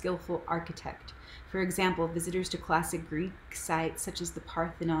by a skillful architect. For example, visitors to classic Greek sites such as the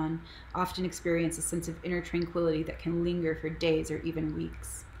Parthenon often experience a sense of inner tranquility that can linger for days or even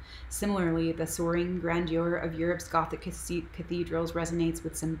weeks. Similarly, the soaring grandeur of Europe's Gothic cathedrals resonates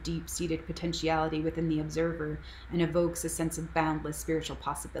with some deep-seated potentiality within the observer and evokes a sense of boundless spiritual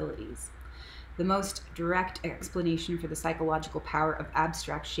possibilities. The most direct explanation for the psychological power of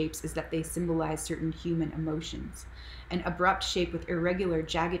abstract shapes is that they symbolize certain human emotions. An abrupt shape with irregular,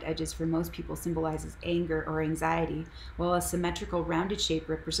 jagged edges for most people symbolizes anger or anxiety, while a symmetrical, rounded shape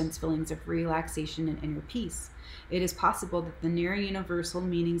represents feelings of relaxation and inner peace. It is possible that the near universal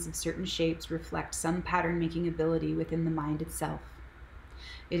meanings of certain shapes reflect some pattern-making ability within the mind itself.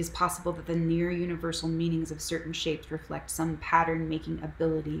 It is possible that the near universal meanings of certain shapes reflect some pattern-making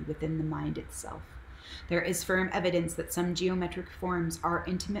ability within the mind itself. There is firm evidence that some geometric forms are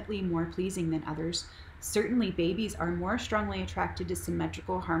intimately more pleasing than others. Certainly, babies are more strongly attracted to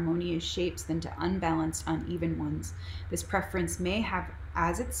symmetrical, harmonious shapes than to unbalanced, uneven ones. This preference may have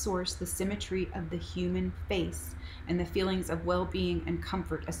as its source the symmetry of the human face and the feelings of well-being and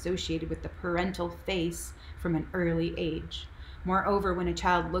comfort associated with the parental face from an early age. Moreover, when a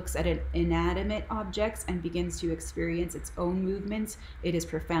child looks at inanimate objects and begins to experience its own movements, it is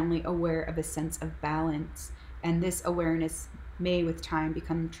profoundly aware of a sense of balance, and this awareness may with time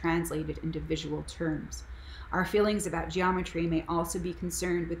become translated into visual terms. Our feelings about geometry may also be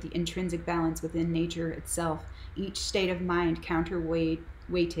concerned with the intrinsic balance within nature itself, each state of mind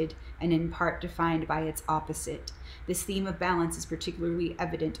counterweighted and in part defined by its opposite. This theme of balance is particularly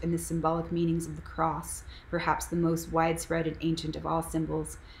evident in the symbolic meanings of the cross, perhaps the most widespread and ancient of all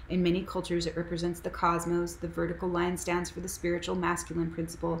symbols. In many cultures, it represents the cosmos, the vertical line stands for the spiritual masculine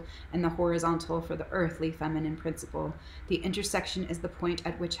principle, and the horizontal for the earthly feminine principle. The intersection is the point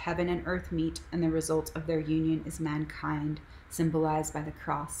at which heaven and earth meet, and the result of their union is mankind, symbolized by the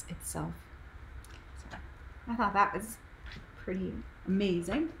cross itself. So I thought that was pretty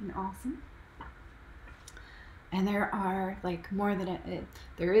amazing and awesome. And there are like more that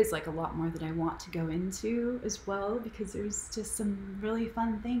there is like a lot more that I want to go into as well, because there's just some really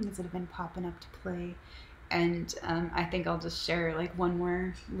fun things that have been popping up to play. And I think I'll just share like one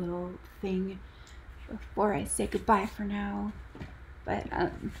more little thing before I say goodbye for now. But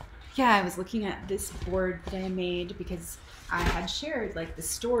I was looking at this board that I made because I had shared like the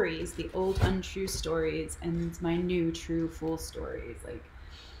stories, the old untrue stories, and my new true full stories like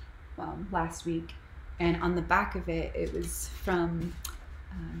last week. And on the back of it, it was from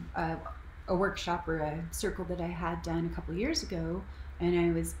a workshop or a circle that I had done a couple years ago, and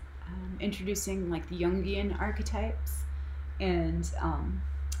I was introducing like the Jungian archetypes, and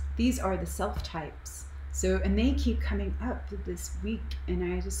these are the self types. So, and they keep coming up this week,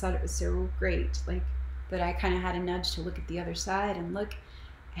 and I just thought it was so great, like that I kind of had a nudge to look at the other side and look,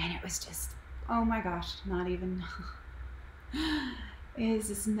 and it was just, oh my gosh, not even,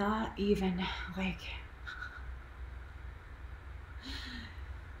 is not even like.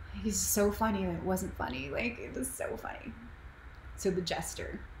 He's so funny that it wasn't funny. Like, it was so funny. So the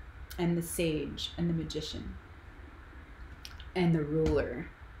jester and the sage and the magician and the ruler.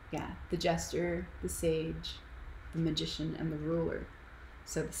 Yeah, the jester, the sage, the magician, and the ruler.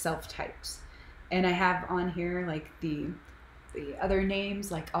 So the self types. And I have on here like the other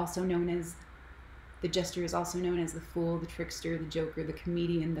names, like also known as, the jester is also known as the fool, the trickster, the joker, the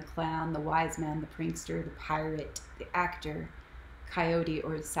comedian, the clown, the wise man, the prankster, the pirate, the actor, coyote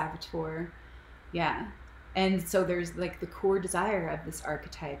or saboteur. Yeah. And so there's like the core desire of this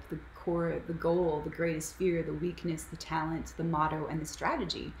archetype, the core, the goal, the greatest fear, the weakness, the talent, the motto, and the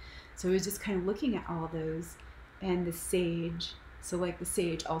strategy. So I was just kind of looking at all those, and the sage. So like the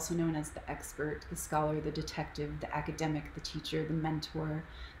sage, also known as the expert, the scholar, the detective, the academic, the teacher, the mentor,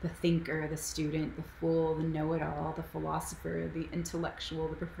 the thinker, the student, the fool, the know-it-all, the philosopher, the intellectual,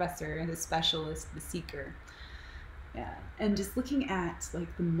 the professor, the specialist, the seeker. Yeah, and just looking at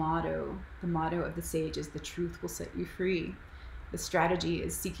like the motto of the sage is the truth will set you free. The strategy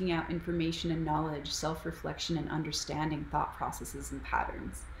is seeking out information and knowledge, self-reflection and understanding thought processes and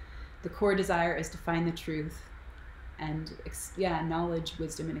patterns. The core desire is to find the truth and knowledge,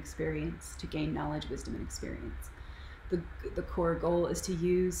 wisdom, and experience, to gain knowledge, wisdom, and experience. The core goal is to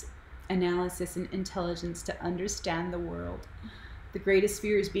use analysis and intelligence to understand the world. The greatest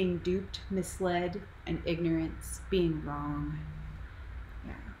fear is being duped, misled, and ignorance, being wrong.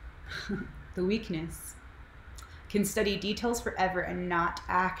 Yeah. The weakness can study details forever and not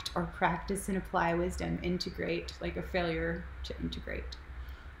act or practice and apply wisdom, integrate, like a failure to integrate.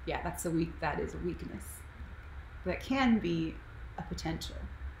 Yeah, that is a weakness. That can be a potential.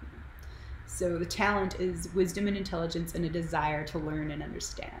 So the talent is wisdom and intelligence and a desire to learn and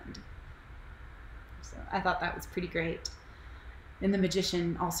understand. So I thought that was pretty great. And the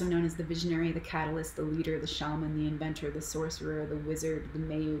magician, also known as the visionary, the catalyst, the leader, the shaman, the inventor, the sorcerer, the wizard, the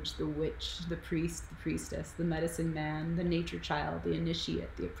mage, the witch, the priest, the priestess, the medicine man, the nature child, the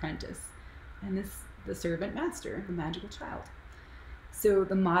initiate, the apprentice, and the servant master, the magical child. So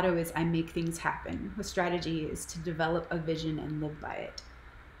the motto is, I make things happen. The strategy is to develop a vision and live by it.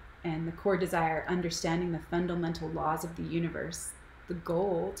 And the core desire, understanding the fundamental laws of the universe. The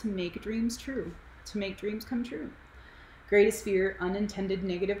goal, to make dreams true, to make dreams come true. Greatest fear, unintended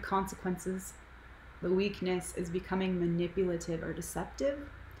negative consequences. The weakness is becoming manipulative or deceptive.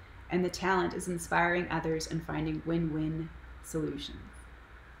 And the talent is inspiring others and finding win-win solutions.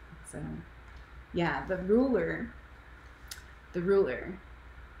 So, yeah, the ruler,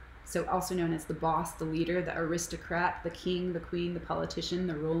 so also known as the boss, the leader, the aristocrat, the king, the queen, the politician,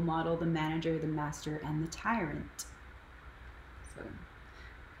 the role model, the manager, the master, and the tyrant. So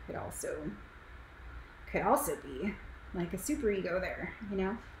could also be like a superego there, you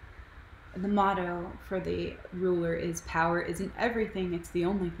know? And the motto for the ruler is power isn't everything, it's the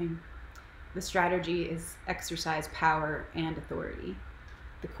only thing. The strategy is exercise power and authority.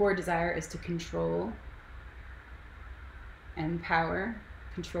 The core desire is to control and power,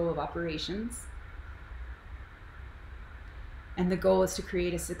 control of operations. And the goal is to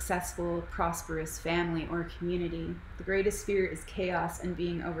create a successful, prosperous family or community. The greatest fear is chaos and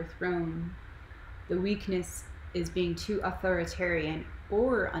being overthrown. The weakness is being too authoritarian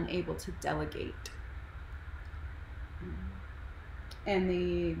or unable to delegate. And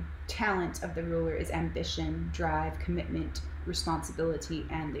the talent of the ruler is ambition, drive, commitment, responsibility,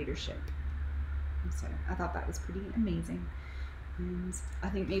 and leadership. So I thought that was pretty amazing. And I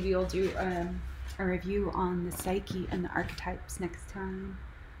think maybe we'll do a review on the psyche and the archetypes next time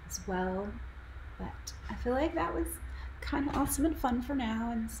as well. But I feel like that was kind of awesome and fun for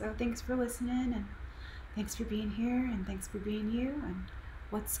now. And so thanks for listening, and thanks for being here, and thanks for being you. And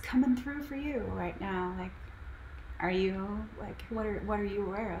what's coming through for you right now? Like, are you like, what are you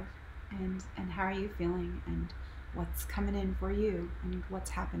aware of, and how are you feeling, and what's coming in for you, and what's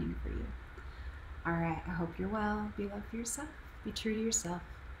happening for you? All right, I hope you're well. Be love for yourself. Be true to yourself.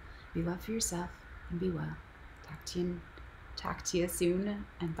 Be love for yourself, and be well. Talk to you soon,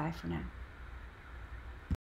 and bye for now.